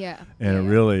 Yeah. And yeah. it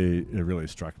really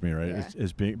struck me, right? Yeah.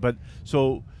 As being, but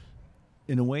so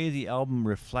in a way, the album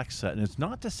reflects that, and it's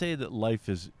not to say that life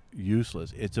is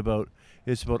useless. It's about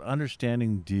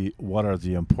understanding what are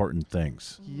the important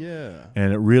things, Yeah.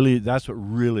 and that's what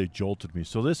really jolted me.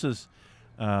 So this is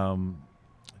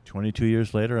 22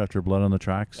 years later after Blood on the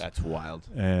Tracks. That's wild.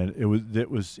 And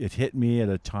it hit me at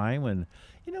a time when,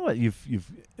 you know what,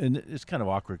 and it's kind of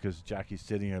awkward because Jackie's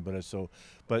sitting here,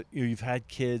 but you've had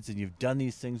kids and you've done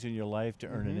these things in your life to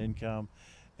earn an income,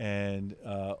 and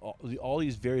all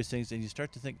these various things, and you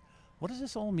start to think, what does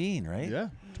this all mean, right? Yeah,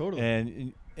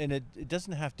 totally. And it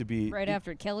doesn't have to be Right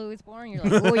after Kelly was born, you're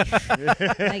like, "Oy,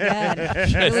 my God,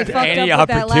 really fucked Any up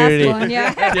with that last opportunity, one."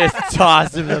 Yeah. just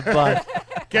toss him the butt.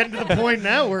 Getting to the point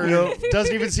now where it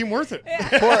doesn't even seem worth it.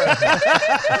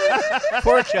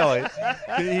 Poor Kelly.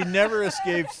 He never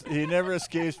escapes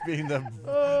being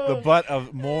the butt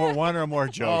of one or more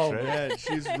jokes, Oh right? man,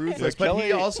 she's ruthless. Yeah, But he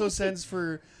Kelly- also sends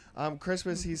for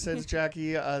Christmas. He sends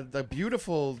Jackie the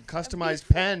beautiful customized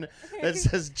pen that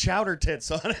says "Chowder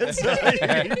Tits" on it. So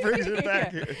he brings it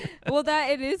back. Well, that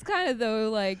it is kind of though,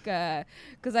 like,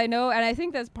 because I know, and I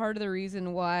think that's part of the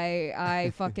reason why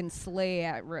I fucking slay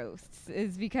at roasts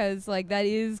is because like that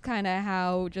is kind of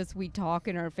how just we talk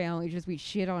in our family, just we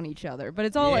shit on each other, but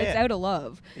it's all it's Yeah. out of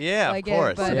love. Yeah, Like of it,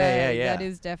 course. but, yeah, yeah. That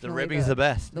is The definitely ribbing's the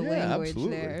best. the Yeah, language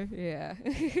absolutely. there.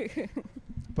 Yeah.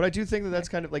 But I do think that's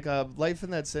kind of like life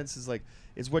in that sense is like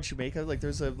is what you make of. Like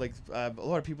there's a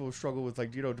lot of people who struggle with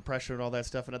like depression and all that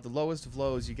stuff, and at the lowest of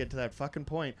lows, you get to that fucking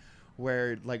point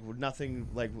where like nothing,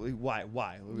 like why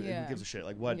Yeah. who gives a shit,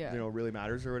 like what Yeah. really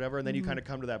matters or whatever, and then you kind of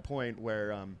come to that point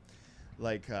where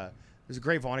there's a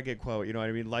great Vonnegut quote. You know what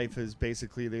I mean? Life is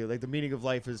basically the meaning of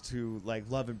life is to like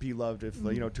love and be loved. If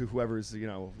you know, to whoever's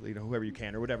whoever you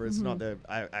can or whatever. It's not the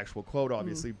actual quote,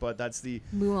 obviously, but that's the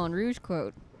Moulin Rouge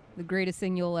quote. The greatest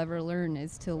thing you'll ever learn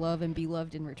is to love and be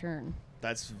loved in return.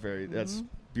 that's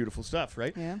beautiful stuff,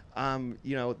 right? Yeah.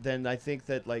 You know, then I think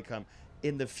that like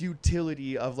in the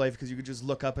futility of life, because you could just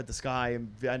look up at the sky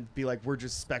and be like, we're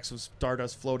just specks of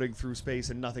stardust floating through space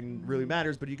and nothing really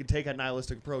matters. But you can take a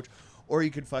nihilistic approach, or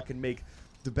you could fucking make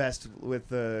the best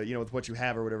with with what you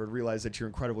have or whatever, and realize that you're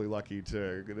incredibly lucky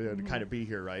to kind of be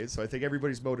here, right? So I think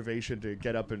everybody's motivation to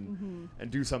get up and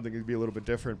do something would be a little bit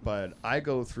different, but I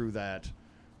go through that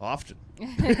often. And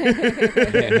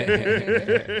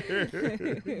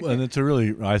it's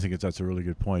I think that's a really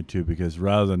good point too, because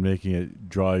rather than making it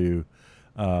draw you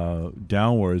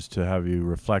downwards, to have you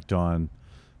reflect on,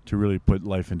 to really put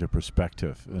life into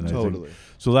perspective. And Totally. I think,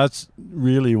 so that's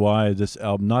really why this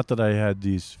album, not that I had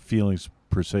these feelings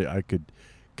per se, I could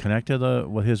connect to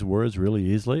with his words really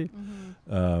easily.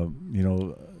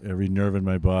 Every nerve in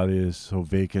my body is so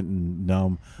vacant and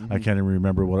numb. I can't even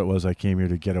remember what it was I came here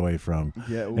to get away from.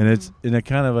 Yeah. And it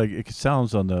kind of like, it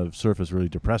sounds on the surface really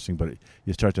depressing, but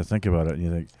you start to think about it and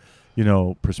you think,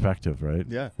 perspective, right?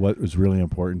 Yeah. What was really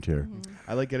important here?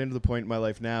 I like getting to the point in my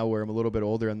life now where I'm a little bit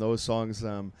older, and those songs,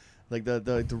 like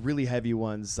the really heavy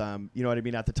ones, you know what I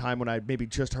mean? At the time when I maybe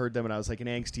just heard them and I was like an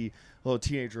angsty little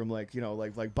teenager, I'm like,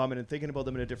 like bumming and thinking about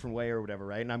them in a different way or whatever,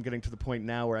 right? And I'm getting to the point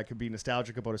now where I could be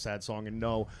nostalgic about a sad song and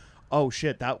know, oh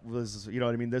shit, that was, you know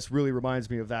what I mean? This really reminds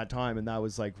me of that time, and that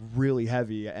was like really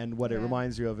heavy. And what it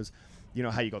reminds you of is,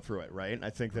 how you go through it, right? And I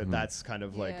think that that's kind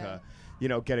of like,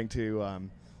 getting to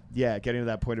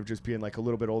that point of just being like a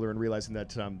little bit older and realizing that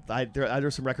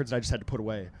there's some records that I just had to put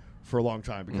away for a long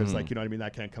time because like,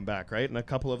 that can't come back, right? And a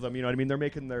couple of them, they're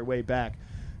making their way back,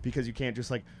 because you can't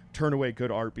just like turn away good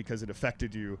art because it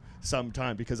affected you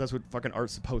sometime, because that's what fucking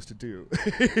art's supposed to do.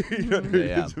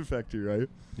 It's affect you, right?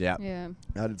 Yeah.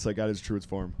 It's like at its truest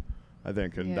form, I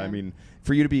think. And I mean,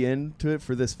 for you to be into it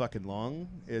for this fucking long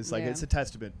is like, it's a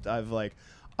testament of like,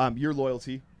 your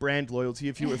loyalty, brand loyalty.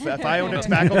 If I owned a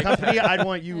tobacco company, I'd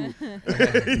want you.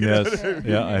 Yes, I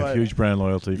have huge brand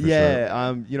loyalty. For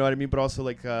sure. You know what I mean. But also,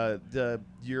 like,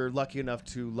 you're lucky enough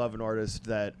to love an artist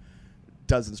that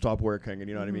doesn't stop working, and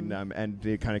you know what I mean. And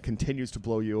it kind of continues to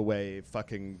blow you away,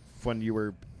 fucking when you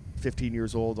were 15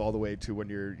 years old, all the way to when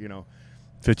you're,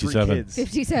 57.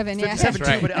 57, yeah. 57 too,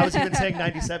 right. but I was even saying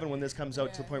 97 when this comes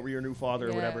out to the point where you're a new father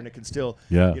or whatever, and it can still,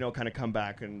 kind of come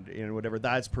back and whatever.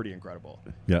 That's pretty incredible.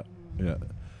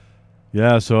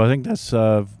 Yeah. So I think that's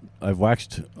I've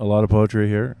waxed a lot of poetry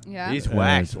here. Yeah. He's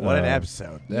waxed. What an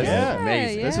episode! This is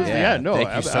amazing. This was Thank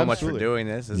you so much for absolutely. doing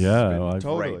this. This Yeah,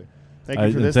 Totally. great. Thank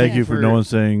you for this. Thank you for no one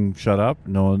saying shut up.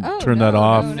 No one turn that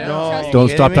off. No. No. Don't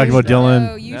Trust stop me. talking about Dylan.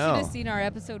 No, you should have seen our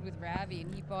episode with Ravi,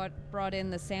 and he brought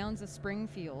in the Sounds of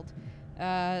Springfield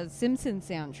Simpsons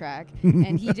soundtrack,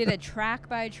 and he did a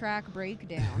track-by-track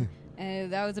breakdown.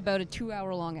 And that was about a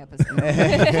 2-hour-long episode.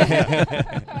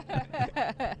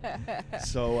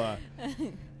 So,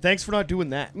 thanks for not doing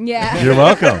that. Yeah. You're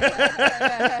welcome.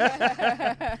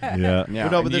 Yeah. Yeah,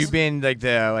 no, and but this- you've been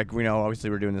obviously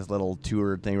we're doing this little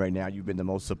tour thing right now. You've been the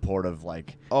most supportive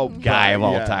guy of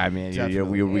all time, man.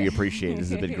 We appreciate it. This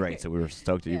has been great. So we were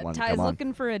stoked that you wanted to Ty's come on.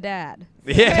 looking for a dad.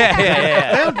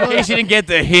 Yeah. In case you didn't get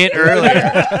the hint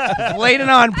earlier, laid it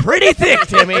on pretty thick,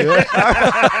 Timmy.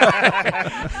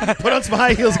 Put on some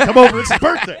high heels and come over. It's his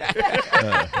birthday.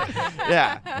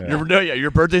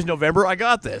 Your birthday's November. I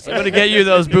got this. I'm gonna get you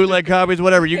those bootleg copies.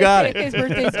 Whatever, you got it. His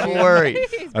birthday's June. Don't worry.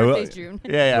 His birthday's June.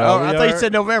 Yeah. Well, I thought you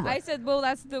said November. I said, well,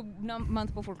 that's the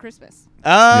month before Christmas.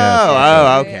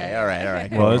 Oh, okay. Yeah. All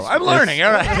right. Well, Cool. I'm learning.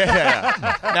 All right.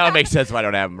 Yeah. Now it makes sense why I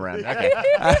don't have them around. Okay.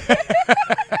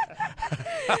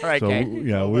 All right, So Kay.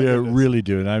 we are really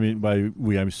doing. I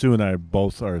mean, Sue and I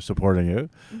both are supporting you,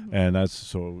 and that's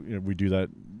so we do that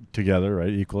together, right?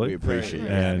 Equally. We appreciate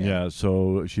it. And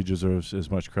so she deserves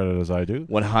as much credit as I do.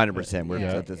 100%. We're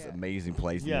Yeah. at this amazing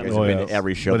place. Yeah. You guys Oh, have been to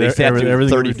every show. But They sat through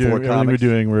everything 34 comics.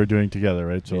 we're doing together,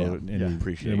 right? So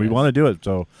Appreciate it, we guys. want to do it.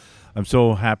 So I'm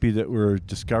so happy that we're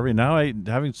discovering now.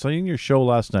 Having seen your show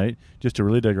last night, just to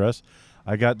really digress,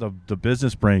 I got the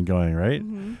business brain going, right,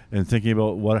 and thinking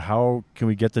about how can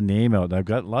we get the name out. And I've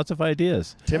got lots of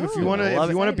ideas. Tim, if you want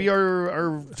to be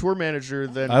our tour manager,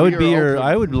 then I would be your. open.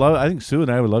 I would love. I think Sue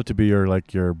and I would love to be your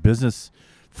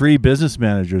free business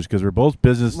managers, because we're both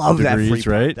business Love that degrees,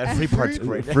 free right? part. That free part's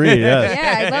great. Free,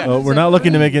 yes. Yeah, I love We're not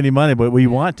looking to make any money, but we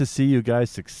want to see you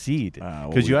guys succeed, Well,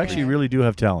 because you we actually appreciate really do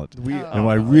have talent. And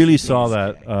I Oh, really please. saw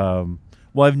that.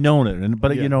 Well, I've known it,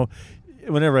 but Yeah.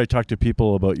 whenever I talk to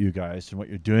people about you guys and what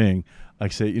you're doing, I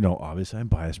say, you know, obviously I'm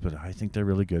biased, but I think they're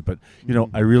really good. But you know,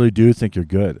 I really do think you're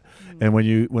good. And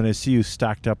when I see you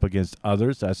stacked up against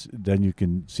others, then you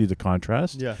can see the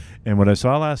contrast. Yeah. And what I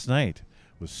saw last night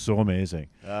was so amazing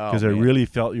because I really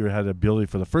felt you had the ability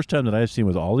for the first time that I've seen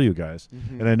with all of you guys.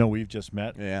 And I know we've just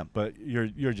met. Yeah. But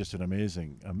you're just an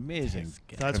amazing.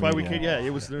 That's why we comedian. could. Yeah,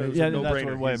 it was a Yeah, no-brainer.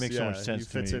 that's why it He's- makes so much he sense to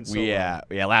fits me. in so well.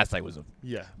 Yeah. Last night was a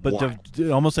Yeah. But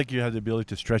almost like you had the ability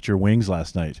to stretch your wings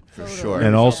last night. for Totally. sure.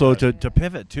 And Yeah. also to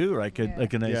pivot too, right? Yeah.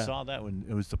 And I Yeah. saw that when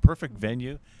it was the perfect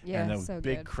venue Yeah, and a so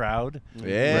big good. crowd. Yeah.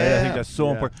 Right? I think that's so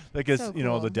Yeah. important. Because So you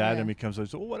know the cool, dad yeah. in me comes like,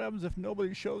 so what happens if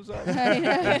nobody shows up?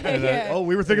 Yeah. Oh,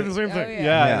 we were thinking the same Oh, thing. yeah.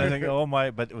 Yeah, Yeah. and I think, oh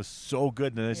my! But it was so good.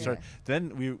 And then I Yeah. started.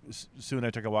 Then soon I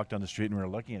took a walk down the street and we were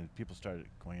looking, and people started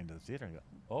going into the theater. And go,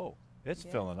 oh, it's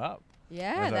Yeah. filling up.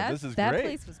 Yeah, thought, this is that great.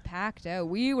 place was packed out.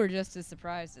 We were just as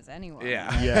surprised as anyone. Yeah.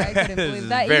 Like, Yeah. I couldn't This believe is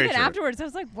that. very Even true. afterwards, I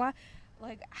was like, "What?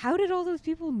 Like, how did all those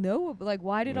people know? Like,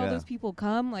 why did all Yeah. those people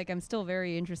come? Like, I'm still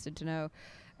very interested to know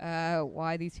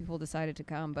why these people decided to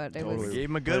come." But it was Totally. Gave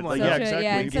him a good But, one. like, yeah, such a, exactly.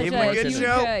 yeah, We and gave such him a a good huge,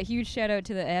 show. huge shout out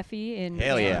to the Effie in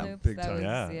Hell yeah. Kamloops. Big That time. was,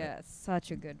 Yeah.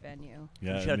 such a good venue.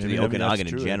 Yeah, Shout out to I the mean, that's Okanagan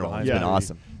in true. general. Behind It's been every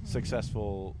awesome.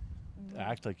 Successful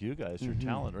act like you guys, your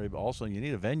talent, right? But also you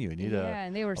need a venue. You need Yeah,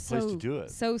 and they were a place so to do it.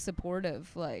 so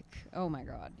supportive. Like, oh my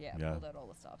god, yeah, Yeah. pulled out all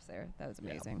the stops there. That was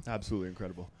amazing. Absolutely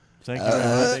incredible. Thank you.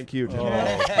 Matt. Thank you. Tim. Oh,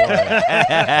 boy.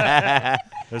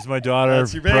 There's my daughter,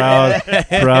 That's your baby. proud.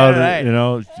 Right. You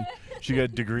know, she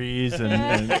got degrees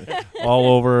and all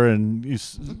over, and you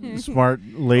smart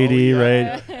lady, Oh,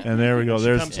 yeah. right? And there we go. She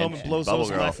There's comes home and blows Bubble those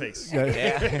in my girl. face.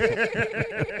 Yeah.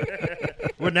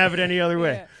 Wouldn't have it any other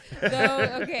way. Yeah.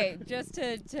 So, okay, just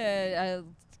to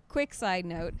quick side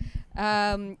note,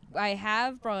 I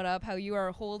have brought up how you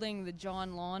are holding the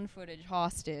John Lawn footage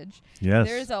hostage. Yes.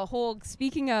 There's a whole.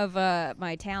 Speaking of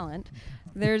my talent,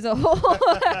 there's a whole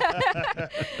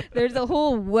there's a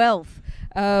whole wealth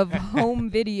of home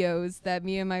videos that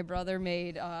me and my brother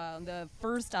made on the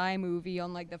first iMovie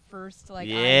on like the first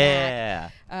Yeah.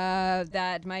 iMac,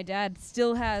 that my dad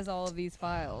still has all of these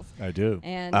files. I do.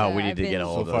 And Oh, we need I've to get been- a So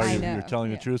hold of far, those. I you're know,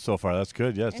 telling yeah. the truth so far. That's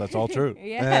good. Yes, that's all true.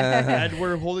 Yeah. And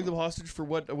we're holding them hostage for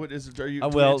what? What is it? Are you?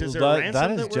 Well, is there a that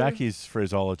ransom is we're- Jackie's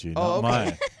phraseology, Oh, not okay.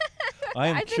 mine. I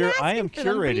am I've been asking for them for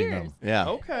curating years. them. Yeah.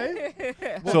 Okay.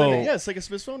 Well, So- then, yeah, it's like a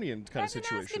Smithsonian kind I've of been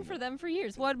situation. asking for them for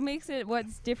years.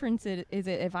 What's difference is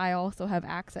it if I also have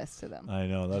access to them? I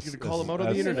know. That's gonna call that's- them out on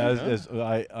the that's- internet,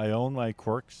 that's- I own my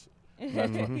quirks.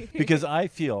 Because I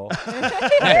feel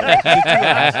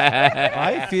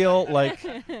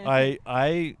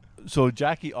like so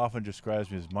Jackie often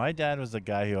describes me as my dad was the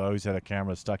guy who always had a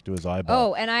camera stuck to his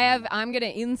eyeball. Oh, and I'm gonna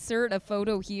insert a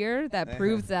photo here that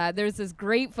proves that. There's this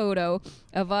great photo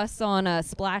of us on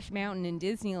Splash Mountain in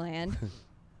Disneyland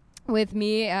with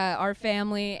me, our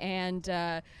family, and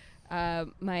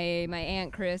my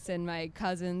Aunt Chris and my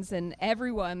cousins and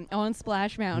everyone on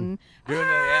Splash Mountain. Doing the-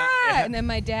 yeah, yeah. And then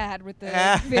my dad with the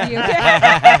video.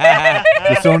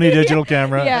 The Sony digital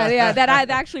camera. yeah, that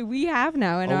actually we have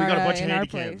now in Oh, we our got a bunch of in our handy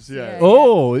place. cams, yeah.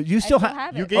 Oh, you still I still have.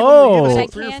 have You it. gave Oh. them But I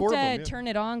 3 or can't 4 of them. Yeah. turn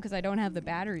it on because I don't have the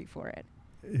battery for it.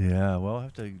 Yeah, well, I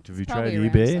have to. Have you tried Probably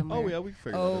around eBay? somewhere. Oh yeah, we can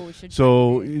figure Oh, it we should.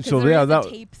 So- check eBay. 'Cause so there yeah, is that- a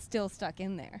tape still stuck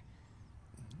in there.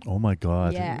 Oh my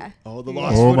God. Yeah. out. Oh, the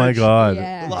lost Oh my footage. God.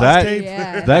 Yeah. Lost That tape.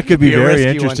 Yeah. that could be Be a very risky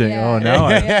one. interesting. Yeah. Oh, now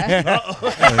I Yeah.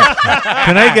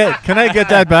 can I get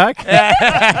that back?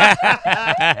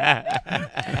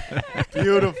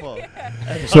 Beautiful.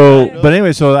 So, but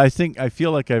anyway, so I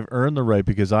feel like I've earned the right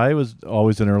because I was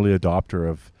always an early adopter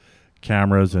of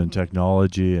cameras and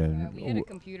technology and We had a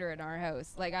computer in our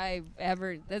house.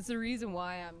 That's the reason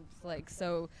why I'm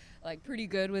so pretty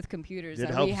good with computers. It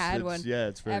that helps. we had It's- one yeah,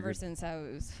 it's very ever good. since I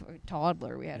was a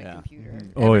toddler. We had a Yeah. computer.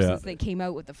 Oh, Ever yeah. since they came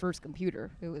out with the first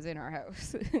computer, it was in our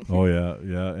house. oh yeah,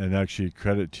 and actually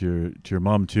credit to your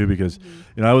mom too because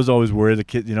I was always worried the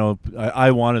kid. I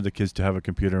wanted the kids to have a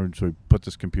computer, and so we put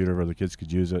this computer where the kids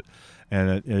could use it,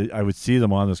 and I would see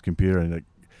them on this computer, and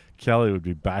Kelly would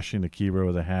be bashing the keyboard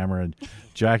with a hammer, and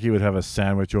Jackie would have a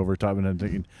sandwich over top, and I'm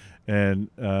thinking. And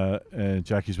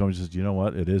Jackie's mom says, "You know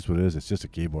what? It is what it is. It's just a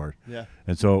keyboard." Yeah.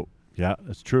 And so, yeah,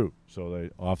 it's true. So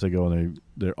off they go, and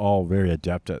they're all very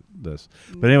adept at this.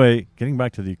 But anyway, getting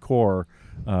back to the core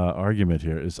argument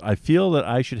here is, I feel that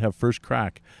I should have first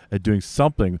crack at doing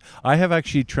something. I have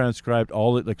actually transcribed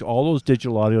all those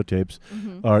digital audio tapes.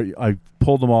 I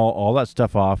pulled them all that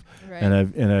stuff off, Right. and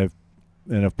I've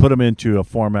put them into a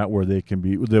format where they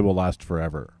will last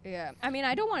forever. Yeah, I mean,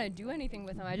 I don't want to do anything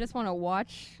with them. I just want to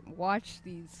watch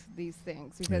these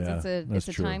things because Yeah, it's that's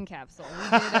a true. time capsule.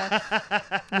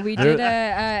 We did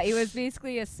it was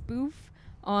basically a spoof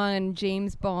on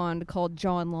James Bond called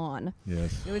John Lawn.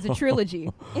 Yes. It was a trilogy.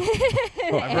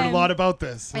 I've heard a lot about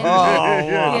this.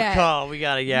 Yeah. We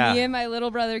gotta, Me and my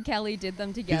little brother Kelly did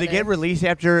them Do together. they get released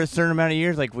after a certain amount of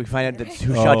years? Like we find out that's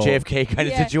who Oh. shot JFK kind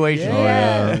of Yeah. situation. Oh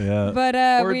yeah. But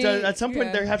Or we, at some point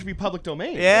yeah. there have to be public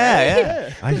domain.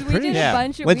 Yeah. I'm 'Cause we pretty did sure. a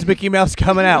bunch of When's we Mickey Mouse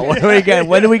coming out? When do we get it?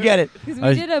 When do we get it? Because we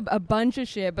I- did a bunch of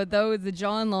shit, but the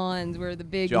John Lawns were the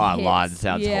big John hits. Lawn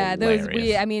sounds yeah,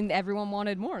 hilarious. I mean, everyone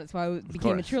wanted more. That's why it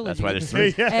became a course. trilogy. That's why there's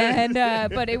three. And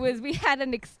but we had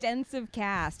an extensive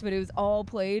cast, but it was all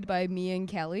played by me and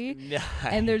Kelly.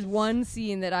 And there's one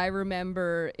scene that I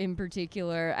remember in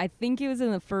particular. I think it was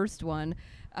in the first one.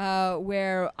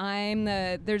 Where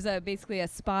there's basically a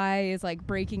spy is like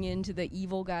breaking into the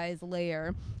evil guy's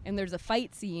lair, and there's a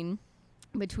fight scene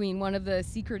between one of the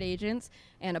secret agents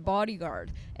and a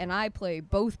bodyguard, and I play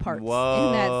both parts in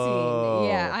that scene.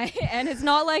 Yeah, and it's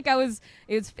not like it was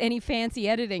any fancy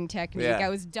editing technique. Yeah. I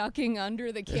was ducking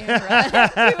under the camera.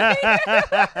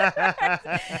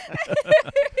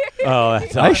 Oh,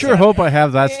 that's I sure hope I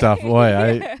have that stuff.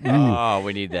 Boy, Oh,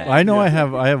 we need that. I know I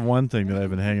have one thing that I've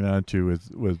been hanging on to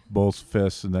with both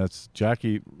fists, and that's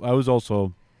Jackie. I was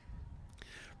also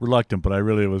reluctant, but I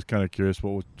really was kind of curious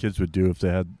what kids would do if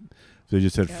they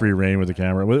just had free reign with the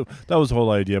camera. That was the whole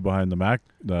idea behind the Mac,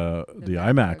 the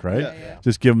iMac, right? Yeah.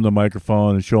 Just give them the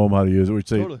microphone and show them how to use it, which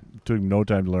Totally. took them no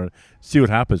time to learn. See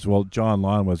what happens. Well, John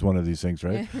Lawn was one of these things,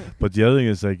 right? But the other thing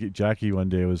is, like, Jackie one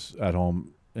day was at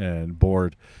home and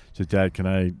bored. Said, "Dad, can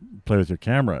I play with your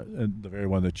camera?" And the very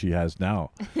one that she has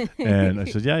now. And I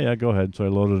said, "Yeah, go ahead." So I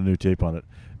loaded a new tape on it,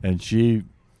 and she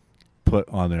put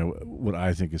on there what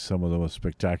I think is some of the most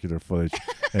spectacular footage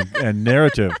and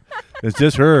narrative. It's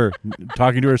just her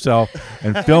talking to herself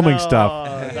and filming stuff.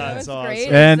 That's That's awesome. great.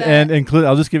 And include,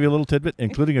 I'll just give you a little tidbit,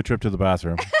 including a trip to the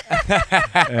bathroom.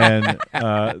 And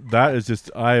that is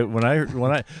just Tammy,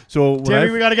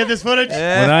 we got to get this footage.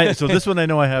 so this one I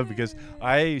know I have because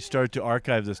I started to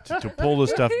archive this to pull this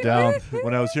stuff down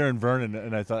when I was here in Vernon,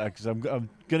 and I thought, because I'm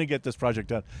gonna get this project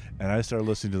done, and I started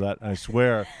listening to that, and I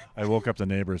swear I woke up the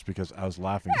neighbors because I was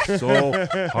laughing so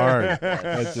hard.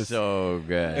 It's just, So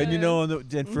good. and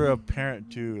and for a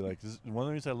parent too, like this, one of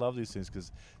the reasons I love these things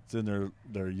because it's in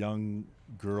their young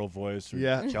girl voice or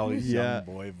Yeah. Kelly's Yeah. young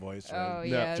boy voice. Oh Right?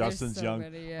 yeah, there's Justin's so young.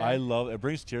 many, yeah. I love it.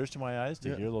 Brings tears to my eyes to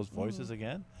Yeah. hear those voices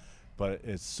again, but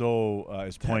it's so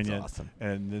it's poignant, awesome.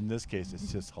 and in this case,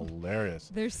 it's just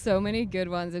hilarious. There's so many good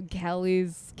ones of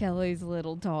Kelly's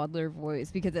little toddler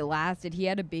voice because it lasted. He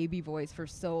had a baby voice for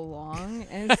so long,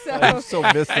 and so I so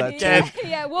miss that yeah, kid.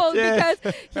 yeah. Well, Yeah.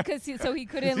 because he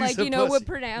couldn't He's a would pussy.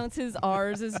 pronounce his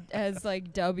R's as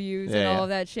like W's and Yeah, all yeah. of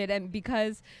that shit, and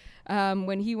because.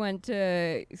 When he went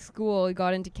to school, he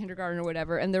got into kindergarten or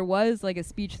whatever, and there was like a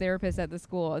speech therapist at the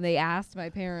school, and they asked my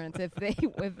parents if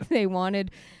they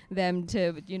wanted them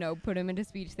to put him into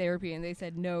speech therapy, and they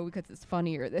said no because it's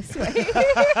funnier this way.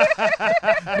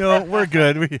 No, we're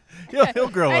good. He'll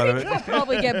grow out I of think it. he'll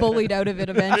probably get bullied out of it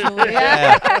eventually.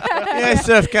 Yeah. Yeah,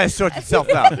 stuff kind of sorts itself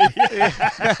out.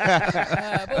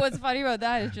 But what's funny about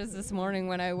that is just this morning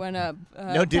when I went up.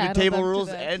 No dinner paddled table up to rules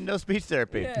the- and no speech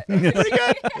therapy. Yeah. Pretty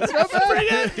good. Pretty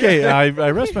good. Okay, I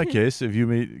rest my case. If you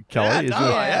meet Kelly, he's no, one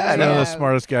yeah, of the yeah.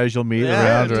 smartest guys you'll meet Yeah,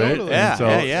 around, right? totally. Yeah, And so,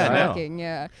 yeah, no. Shocking,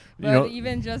 yeah. But You know-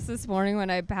 even just this morning when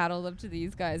I paddled up to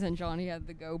these guys and Johnny had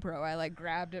the GoPro, I like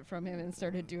grabbed it from him and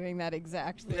started doing that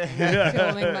exact thing, like,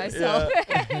 filming myself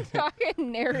and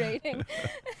talking, narrating.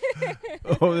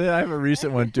 Oh, yeah, I have a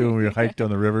recent one too. We hiked on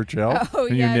the river trail, Oh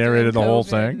and yeah, you narrated the doing whole COVID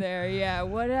thing. there. Yeah.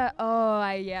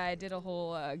 I did a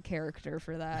whole character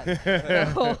for that.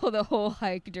 the whole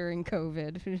hike during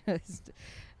COVID. Just,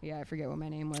 yeah, I forget what my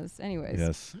name was. Anyways.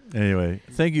 Yes. Anyway,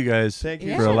 thank you guys Thank you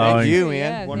Yeah, for so allowing Thank you, me,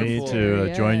 man. yeah, me Wonderful. to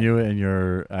yeah. join you in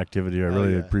your activity. I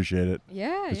really yeah. appreciate it.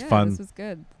 Yeah, It's yeah, fun. this was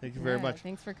good. Thank you very Yeah, much.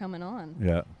 Thanks for coming on.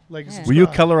 Yeah. Like, Yeah. Will you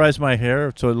subscribe. colorize my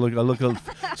hair so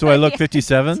I look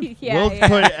 57? Yeah, We'll yeah.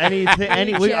 put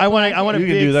anything. I want. I want a You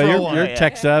can big do that. fro on You're it.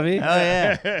 tech savvy. Oh,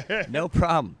 yeah. No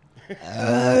problem.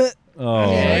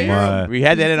 Oh Yeah, my. We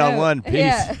had that in on one. Peace.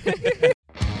 Yeah.